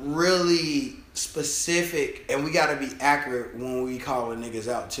really specific and we gotta be accurate when we calling niggas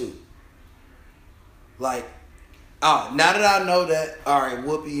out too. Like, now that I know that, all right,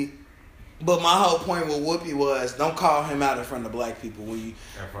 Whoopi. But my whole point with Whoopi was don't call him out in front of black people when you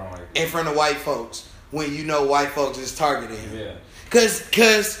in front of white folks when you know white folks is targeting him. Yeah.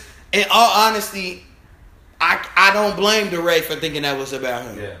 Cause in all honesty, I don't blame DeRay for thinking that was about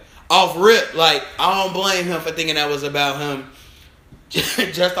him. Yeah. Off rip, like I don't blame him for thinking that was about him.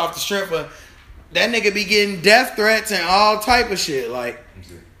 Just off the strength of that nigga be getting death threats and all type of shit. Like,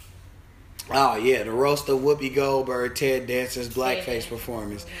 oh yeah, the roast of Whoopi Goldberg, Ted Danson's blackface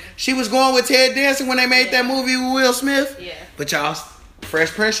performance. She was going with Ted Danson when they made that movie with Will Smith. Yeah. But y'all,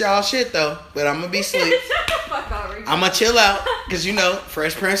 Fresh Prince, y'all shit though. But I'm gonna be sleep. I'm gonna chill out because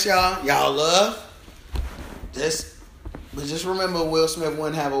Fresh Prince, y'all love. But just remember, Will Smith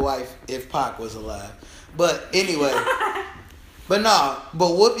wouldn't have a wife if Pac was alive. But anyway, but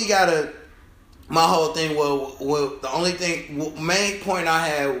Whoopi gotta. My whole thing was main point I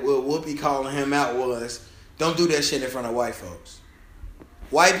had with Whoopi calling him out was don't do that shit in front of white folks.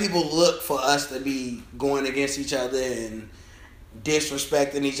 White people look for us to be going against each other and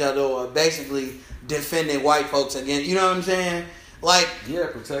disrespecting each other or basically defending white folks against. You know what I'm saying? Like,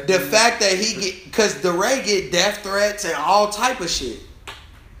 the fact that because DeRay get death threats and all type of shit.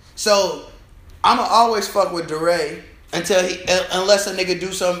 So, I'ma always fuck with DeRay unless a nigga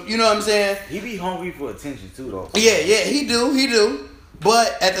do something, you know what I'm saying? He be hungry for attention too, though. Yeah, he do.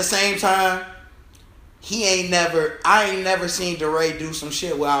 But at the same time, I ain't never seen DeRay do some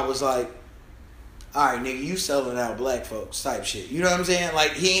shit where I was like, all right, nigga, you selling out black folks type shit. You know what I'm saying?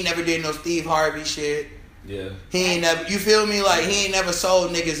 Like, he ain't never did no Steve Harvey shit. Yeah. He ain't never, you feel me? Like, he ain't never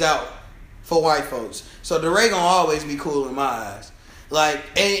sold niggas out for white folks. So DeRay gonna always be cool in my eyes. Like,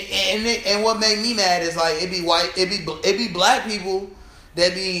 and what made me mad is like, it be black people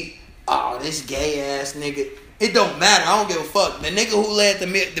that be, oh, this gay ass nigga. It don't matter. I don't give a fuck. The nigga who led the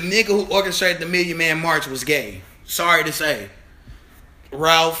nigga who orchestrated the Million Man March was gay. Sorry to say.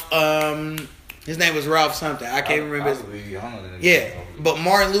 Ralph, his name was Ralph something. I can't remember. Yeah, but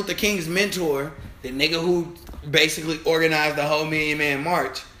Martin Luther King's mentor, the nigga who basically organized the whole Million Man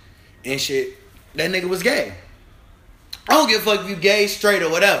March and shit, that nigga was gay. I don't give a fuck if you gay, straight,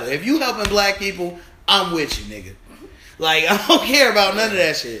 or whatever. If you helping black people, I'm with you, nigga. Like, I don't care about none of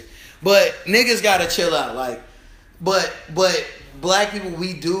that shit. But niggas gotta chill out. Like, but black people,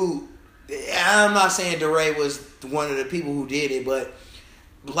 we do. I'm not saying DeRay was one of the people who did it, but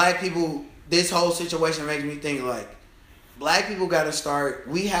black people, this whole situation makes me think like, black people gotta start.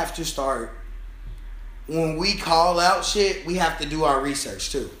 We have to start. When we call out shit, we have to do our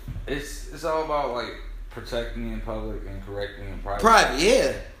research too. It's all about like protecting in public and correcting in private. Private,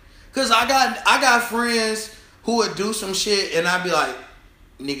 yeah. Cause I got friends who would do some shit and I'd be like,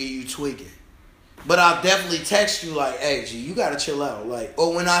 nigga, you tweaking. But I'll definitely text you like, hey G, you gotta chill out. Like,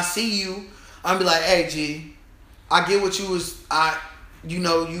 or when I see you, I'll be like, hey G, I get what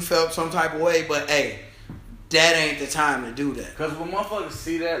you felt some type of way, but hey, that ain't the time to do that. Cause when motherfuckers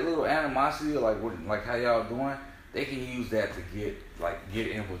see that little animosity, like how y'all doing, they can use that to get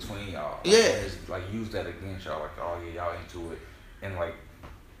in between y'all. Like, yeah. Like use that against y'all. Like, oh yeah, y'all into it. And like,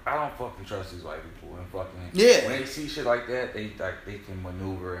 I don't fucking trust these white people. And fucking yeah. When they see shit like that, they can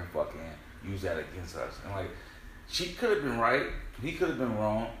maneuver and fucking use that against us. And like, she could have been right. He could have been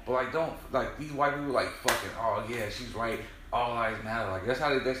wrong. But like, don't like these white people like fucking. Oh yeah, she's right. All lives matter. Like that's how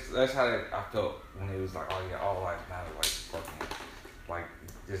I felt when it was like, oh yeah, all lives matter. Like fucking, like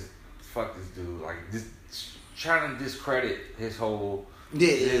this fuck this dude. Like this. Trying to discredit his whole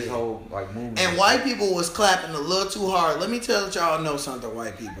like movement. And white people was clapping a little too hard. Let me tell y'all know something,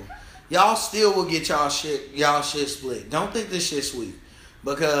 white people. Y'all still will get y'all shit split. Don't think this shit sweet.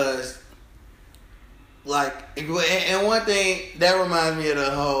 Because like, and one thing that reminds me of the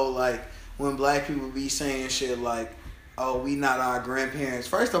whole like when black people be saying shit like, oh, we not our grandparents.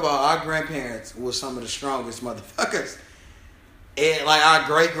 First of all, our grandparents were some of the strongest motherfuckers. And like our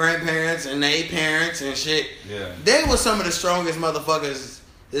great grandparents and their parents and shit, yeah, they were some of the strongest motherfuckers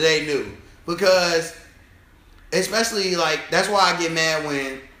that they knew. Because, especially like that's why I get mad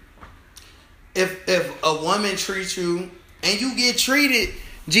when if a woman treats you and you get treated,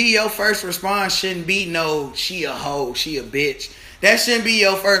 your first response shouldn't be no, she a hoe, she a bitch. That shouldn't be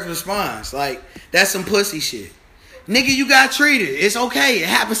your first response. Like that's some pussy shit. Nigga, you got treated. It's okay. It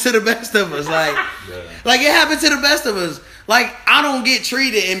happens to the best of us. Like, yeah. Like it happens to the best of us. Like, I don't get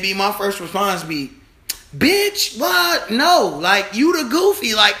treated and be my first response be, bitch, what? No. Like, you the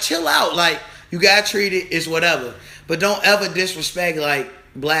goofy. Like, chill out. Like, you got treated. It's whatever. But don't ever disrespect, like,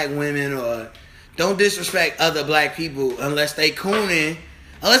 black women or don't disrespect other black people unless they cooning.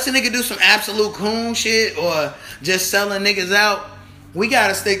 Unless a nigga do some absolute coon shit or just selling niggas out, we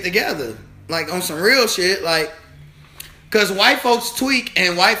gotta stick together. Like, on some real shit. Like, because white folks tweak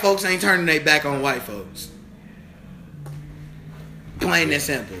and white folks ain't turning their back on white folks. Plain and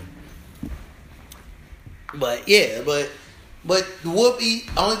simple. But yeah, but Whoopi,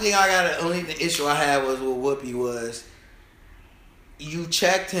 only issue I had was with Whoopi was you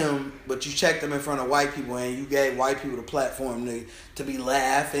checked him, but you checked him in front of white people and you gave white people the platform to be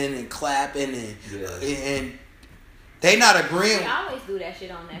laughing and clapping and they not agreeing. She always do that shit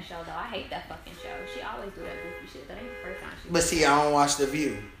on that show though. I hate that fucking show. She always do that goofy shit. That ain't the first time she. But see, I don't watch The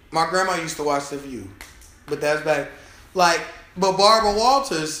View. My grandma used to watch The View, but that's back like. But Barbara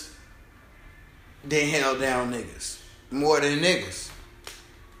Walters didn't held down niggas more than niggas.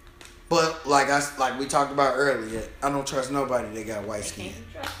 But like we talked about earlier, I don't trust nobody that got white skin.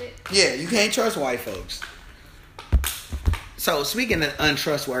 Can't trust it. Yeah, you can't trust white folks. So speaking of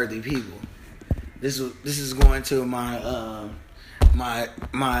untrustworthy people, this is going to my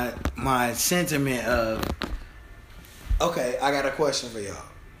my sentiment of. Okay, I got a question for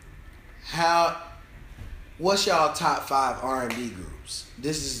y'all. What's y'all top 5 R&B groups?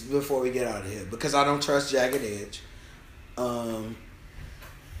 This is before we get out of here because I don't trust Jagged Edge. I don't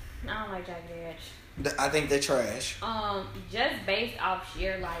like Jagged Edge. I think they're trash. Just based off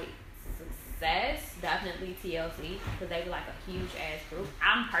sheer like success, definitely TLC, because they were like a huge ass group.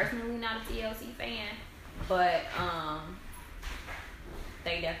 I'm personally not a TLC fan, but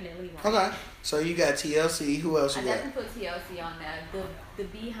they definitely won. Okay, so you got TLC. Who else you got? I definitely put TLC on there. The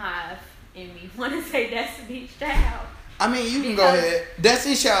Beehive in me want to say Destiny's Child. I mean, you can go ahead.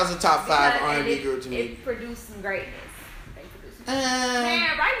 Destiny's Child is a top 5 R&B group to me. It produced some greatness.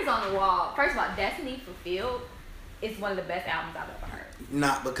 Man, Writings on the Wall. First of all, Destiny Fulfilled is one of the best albums I've ever heard.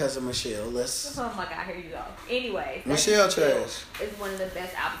 Not because of Michelle. Oh my God, here you go. Anyways, Michelle trash is one of the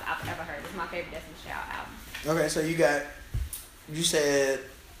best albums I've ever heard. It's my favorite Destiny's Child album. Okay, so you said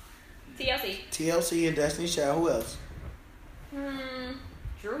TLC and Destiny's Child. Who else?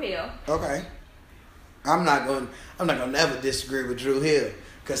 Dru Hill. Okay. I'm not gonna never disagree with Dru Hill,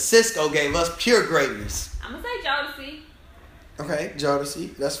 because Cisco gave us pure greatness. I'm gonna say Jodeci. Okay,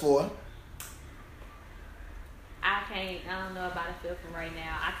 Jodeci. That's 4. I don't know about a fifth one right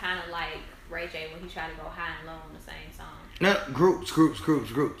now. I kind of like Ray J when he tried to go high and low on the same song. No, groups.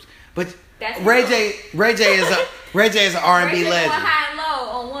 But Ray J is an R&B legend. Ray J going high and low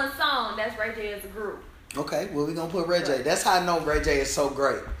on one song. That's Ray J as a group. Okay, well, we're gonna put Ray J. That's how I know Ray J is so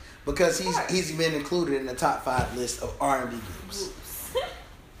great, because he's been included in the top 5 list of R&B groups.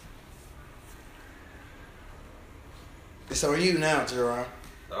 So are you now, Gerard?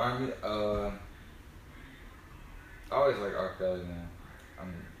 R&B, I always like R. Kelly, man.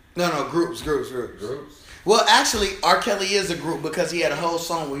 No, groups. Groups? Well, actually, R. Kelly is a group, because he had a whole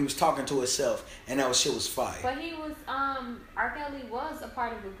song where he was talking to himself, and that shit was fire. But he was, R. Kelly was a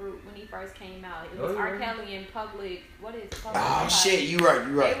part of a group when he first came out. It was R. Kelly and Public, what is it? Shit, you right.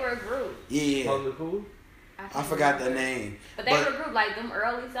 They were a group. Yeah. Public who? I forgot the name. But they were a group, like them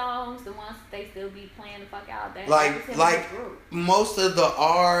early songs, the ones they still be playing the fuck out. Like most of the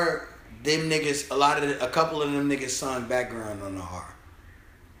R, them niggas, a couple of them niggas sung background on the R.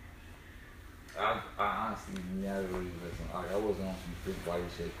 I honestly never really listened. Like, I wasn't on some freak white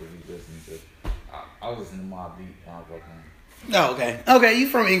shit because we listening to. I was listening to Mobb Deep when I was fucking. Oh, okay. You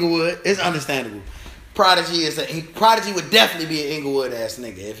from Inglewood? It's understandable. Prodigy would definitely be an Inglewood ass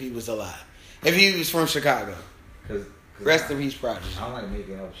nigga if he was alive. If he was from Chicago. Cause rest in peace, Prodigy. I don't like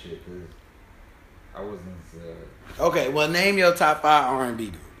making up shit because I wasn't. Okay, well, name your top 5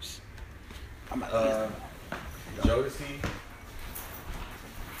 R&B groups. Jodeci.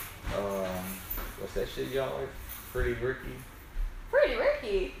 What's that shit y'all like? Pretty Ricky. Pretty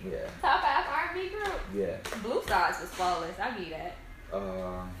Ricky? Yeah. Top 5 R&B group? Yeah. Blue Stars was flawless. I'll give you that.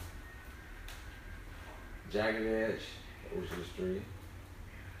 Jagged Edge, Ocean Street.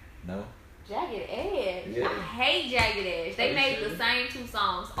 No? Jagged Edge? Yeah. I hate Jagged Edge. They made the same 2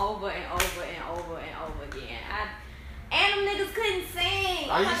 songs over and over and over and over again. And them niggas couldn't sing.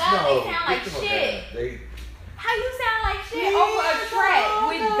 Oh my God, they sound like shit. How you sound like shit over a track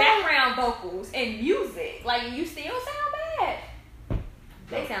with background vocals and music? Like, you still sound bad.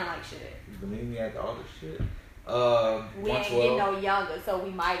 They sound like shit. You believe me after all this shit? We ain't getting no younger, so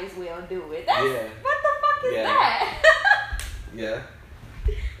we might as well do it. What the fuck is that? Yeah.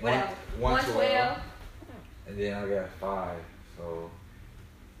 What else? 112. And then I got 5, so.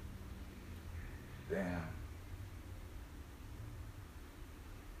 Damn.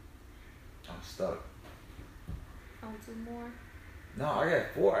 I'm stuck. Oh, 2 more? No, I got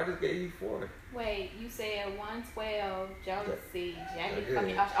 4. I just gave you 4. Wait, you said 112, Jodeci, Jagged,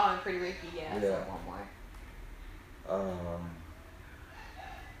 and Pretty Ricky, yeah. So 1 more.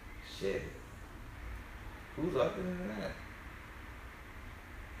 Shit. Who's other than that?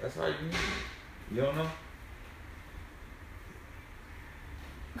 That's all you need. You don't know?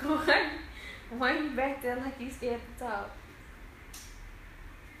 Why are you back there like you scared to talk?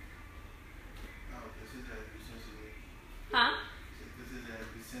 Huh? This is to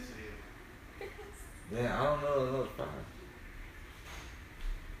be sensitive. Yeah, I don't know another 5.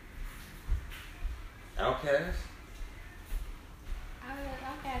 Outkast?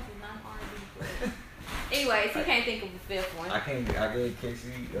 Outkast is not R&B. Anyways, he can't think of the 5th one. I gave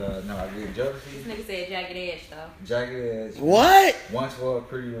Casey, I gave Jodeci. This nigga said Jagged Edge, though. Jagged Edge. What? 112,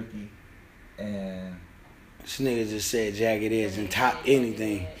 Pretty Ricky. And... This nigga just said Jagged Edge and top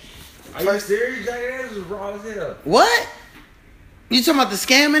anything. Are you serious? Jagged Edge was raw as hell. What? You talking about the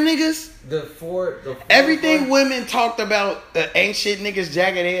scamming niggas? The four Everything women talked about the ain't shit niggas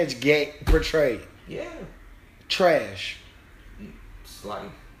Jagged Edge portrayed. Yeah. Trash. Slight.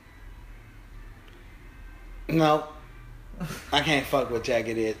 No. I can't fuck with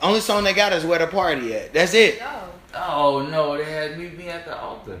Jagged Edge. Only song they got is Where the Party At. That's it. No. Oh no, they had Meet Me at the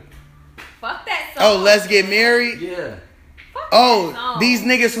Altar. Fuck that song. Oh, Let's Get Married? Yeah. Oh, these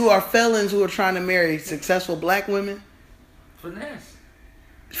niggas who are felons who are trying to marry successful black women? Finesse.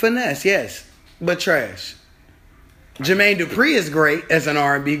 Finesse, yes. but trash. Jermaine Dupri is great as an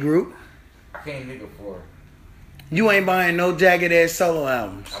R&B group. I can't think of 4. You ain't buying no Jagged Edge solo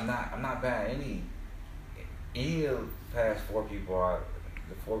albums. I'm not buying any of the past 4 people.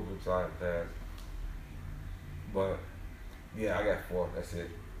 The 4 groups I've passed. But yeah, I got 4. That's it.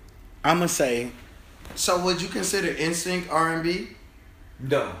 I'ma say. So would you consider NSYNC R&B?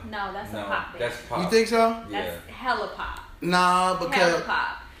 No, that's a pop band. That's pop. You think so? Yeah. That's hella pop. Nah, because Hella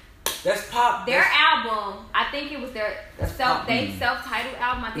pop. That's pop. Their album, I think it was their self-titled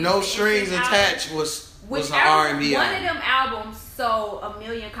album. I think No it was the Strings NSYNC Attached album. was an R&B one album. of them albums sold 1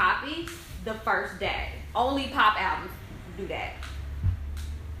 million copies the first day. Only pop albums do that.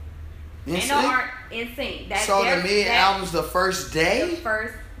 Ain't no art NSYNC. That sold 1 million albums the first day? The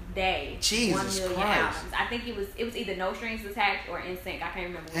first day. Jesus 1 million Christ. albums. I think it was either No Strings Attached or NSYNC. I can't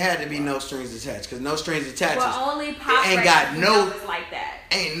remember. It had to be No Strings Attached, because No Strings Attached But only pop ain't got no numbers like that.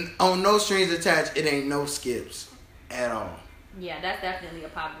 Ain't on No Strings Attached. It ain't no skips at all. Yeah, that's definitely a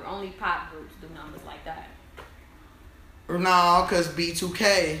pop group. Only pop groups do numbers like that. No, because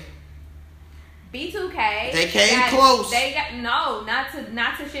B2K. B2K. They came close. They got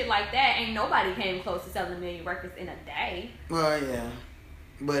not to shit like that. Ain't nobody came close to selling 1 million records in a day. Well, yeah,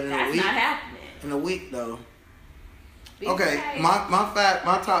 but in That's a week, not happening. in a week though. B2K. Okay,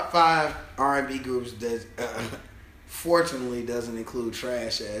 my top 5 R&B groups that fortunately doesn't include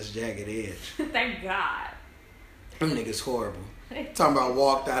trash ass Jagged Edge. Thank God. Them niggas horrible. Talking about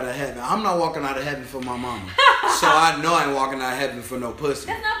walked out of heaven. I'm not walking out of heaven for my mama. So I know I ain't walking out of heaven for no pussy.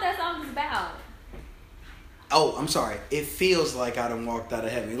 That's not what that song is about. Oh, I'm sorry. It feels like I done walked out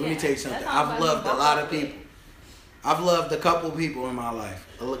of heaven. Let me tell you something. I've loved a lot of people. I've loved a couple people in my life.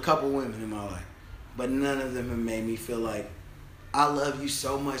 A couple women in my life. But none of them have made me feel like I love you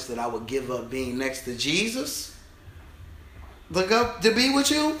so much that I would give up being next to Jesus. Look up to be with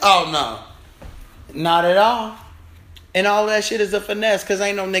you? Oh, no. Not at all. And all that shit is a finesse, because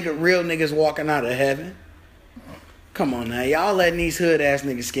ain't no real niggas walking out of heaven. Come on now. Y'all letting these hood ass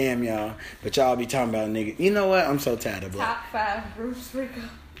niggas scam y'all, but y'all be talking about niggas. You know what? I'm so tired of Top 5 groups, Rico.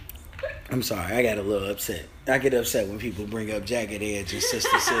 I'm sorry. I got a little upset. I get upset when people bring up Jagged Edge and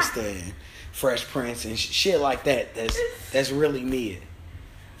Sister and Fresh Prince and shit like that. That's really mid.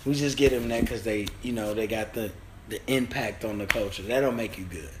 We just get them that because they got the impact on the culture. That don't make you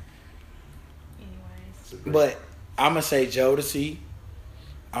good. Anyways. But I'm going to say Jodeci.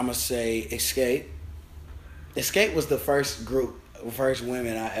 I'm going to say Escape. Escape was the first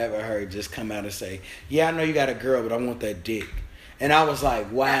women I ever heard just come out and say, yeah, I know you got a girl, but I want that dick. And I was like,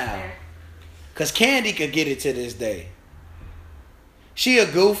 wow. Because Candy could get it to this day. She a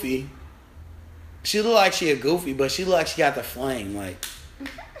goofy. She look like she a goofy, but she look like she got the flame. Like,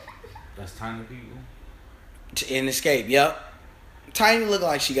 that's Tiny people? In Escape, yep. Tiny look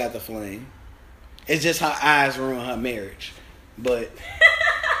like she got the flame. It's just her eyes ruin her marriage. But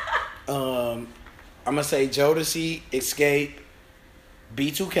I'm going to say Jodeci, Escape,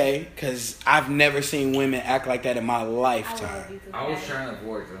 B2K, because I've never seen women act like that in my lifetime. I was trying to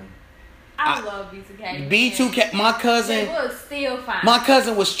avoid them. I love B2K. B2K, my cousin. They was still fine. My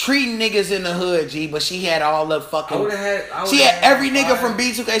cousin was treating niggas in the hood, G, but she had all the fucking. She had every nigga from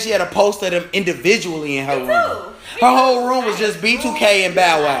B2K. She had a post of them individually in her room. Her whole room was just B2K and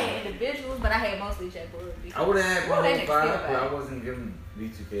Bow Wow. I had individuals, but I had mostly J Bull. I would have had my whole 5, but I wasn't giving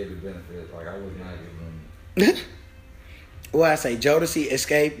B2K the benefit. Like, I was not giving them. Well, I say Jodeci,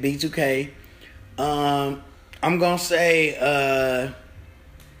 Escape, B2K. I'm gonna say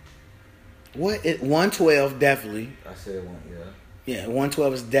 112 definitely. I said one, yeah. Yeah,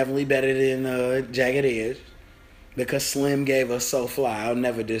 112 is definitely better than Jagged Edge because Slim gave us So Fly. I'll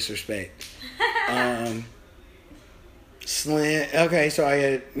never disrespect. Slim. Okay, so I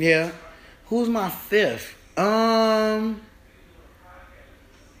had Who's my 5th?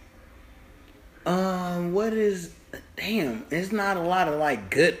 What is? Damn, it's not a lot of like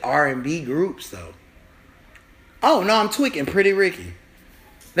good R&B groups though. Oh no, I'm tweaking. Pretty Ricky.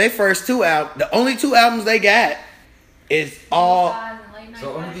 They first 2 albums. The only 2 albums they got is all.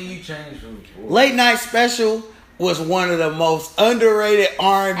 So only thing you changed from Late Night Special was one of the most underrated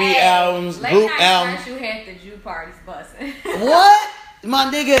R&B albums, group albums. Late Night Special had the Jew parties busting. What?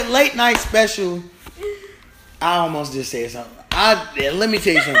 My nigga, Late Night Special. I almost just said something. Let me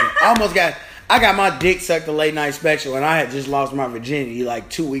tell you something. I got my dick sucked to Late Night Special, and I had just lost my virginity like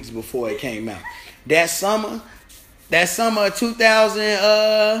 2 weeks before it came out. That summer of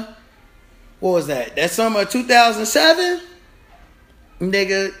 2000, what was that? That summer of 2007,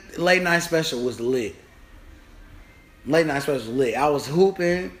 nigga, Late Night Special was lit. Late Night Special was lit. I was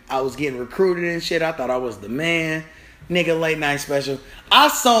hooping. I was getting recruited and shit. I thought I was the man. Nigga, Late Night Special. I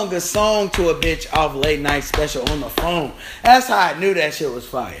sung a song to a bitch off Late Night Special on the phone. That's how I knew that shit was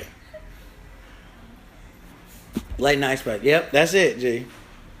fire. Late Night Special. Yep, that's it, G.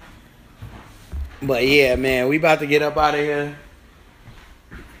 But yeah, man, we about to get up out of here.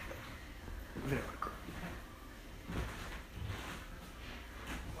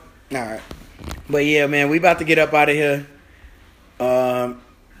 Alright. But yeah, man, we about to get up out of here.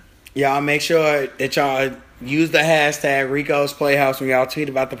 Y'all make sure that y'all use the hashtag Rico's Playhouse when y'all tweet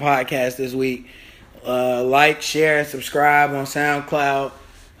about the podcast this week. Like, share, and subscribe on SoundCloud.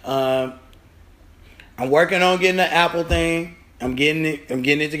 I'm working on getting the Apple thing. I'm getting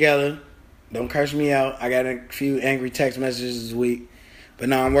it together. Don't curse me out. I got a few angry text messages this week. But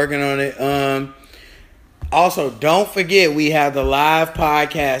no, I'm working on it. Also, don't forget we have the live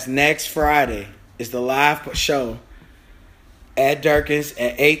podcast next Friday. It's the live show at Durkins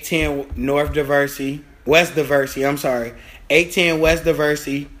at 810 West Diversey. I'm sorry. 810 West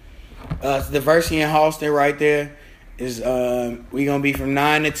Diversey. It's Diversey in Halston right there. Is we gonna be from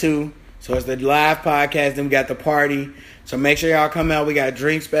 9 to 2. So it's the live podcast. Then we got the party. So make sure y'all come out. We got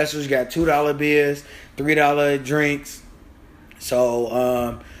drink specials. We got $2 beers, $3 drinks.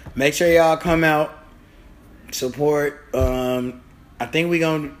 So make sure y'all come out, support. I think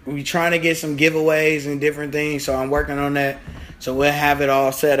we trying to get some giveaways and different things. So I'm working on that. So we'll have it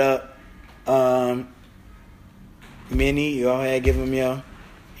all set up. Minnie, you all had give him your.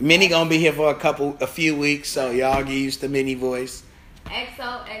 Minnie gonna be here for a few weeks. So y'all get used to Minnie voice.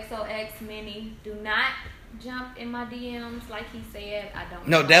 XOXOX Minnie. Do not jump in my DMs like he said. I don't.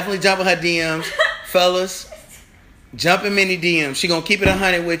 No, definitely jump in her DMs, fellas. Jump in Minnie DMs. She gonna keep it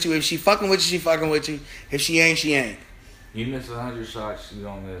 100 with you. If she fucking with you, she fucking with you. If she ain't, she ain't. You miss 100 shots, you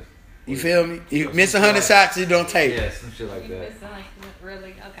don't miss. You feel me? You miss 100 shots, you don't take. Yeah, some shit like that.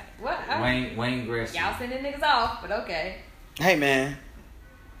 Really? Okay. What? Wayne Gretzky. Y'all sending niggas off, but okay. Hey man,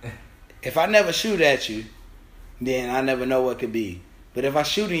 if I never shoot at you, then I never know what could be. But if I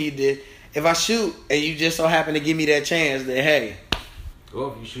shoot and you did, if I shoot and you just so happen to give me that chance, then hey.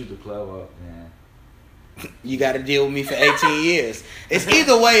 Or if you shoot the club up, man. You got to deal with me for 18 years. It's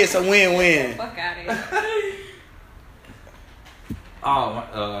either way, it's a win-win. Fuck out of here.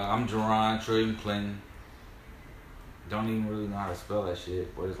 I'm Jerron Trillium Clinton. Don't even really know how to spell that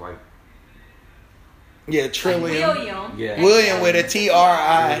shit, but it's like. Yeah, Trillium. William. Yeah. William with a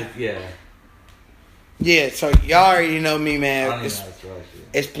T-R-I. Yeah. Yeah, so y'all already know me, man. I don't even know how to spell that shit.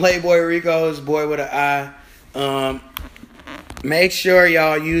 It's Playboy Rico's boy with an I. Make sure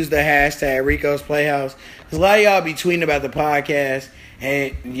y'all use the hashtag Rico's Playhouse. Cause a lot of y'all be tweeting about the podcast,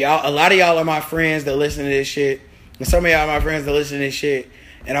 and a lot of y'all are my friends that listen to this shit. And some of y'all are my friends that listen to this shit.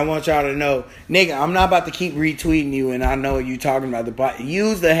 And I want y'all to know, nigga, I'm not about to keep retweeting you, and I know you talking about the podcast.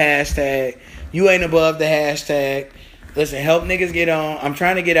 Use the hashtag. You ain't above the hashtag. Listen, help niggas get on. I'm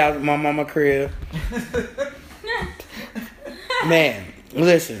trying to get out of my mama crib. Man,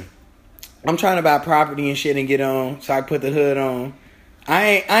 listen. I'm trying to buy property and shit and get on so I can put the hood on.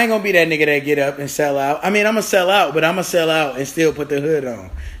 I ain't gonna be that nigga that get up and sell out. I mean, I'm gonna sell out, but I'm gonna sell out and still put the hood on.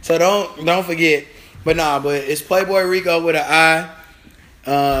 So don't forget. But but it's Playboy Rico with an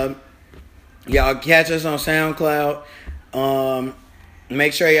I. Y'all catch us on SoundCloud.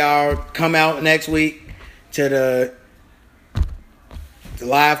 Make sure y'all come out next week to the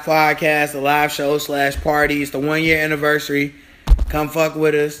live podcast, the live show / party. It's the 1 year anniversary. Come fuck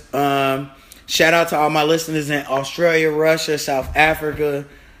with us. Shout out to all my listeners in Australia, Russia, South Africa,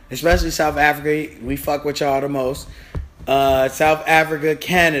 especially South Africa. We fuck with y'all the most. South Africa,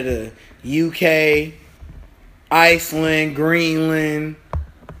 Canada, UK, Iceland, Greenland,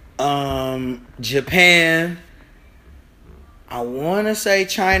 Japan. I want to say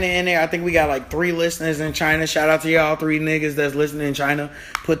China in there. I think we got like 3 listeners in China. Shout out to y'all 3 niggas that's listening in China.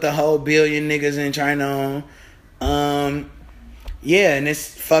 Put the whole billion niggas in China on. Yeah, and it's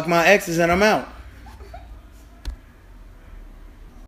fuck my exes and I'm out.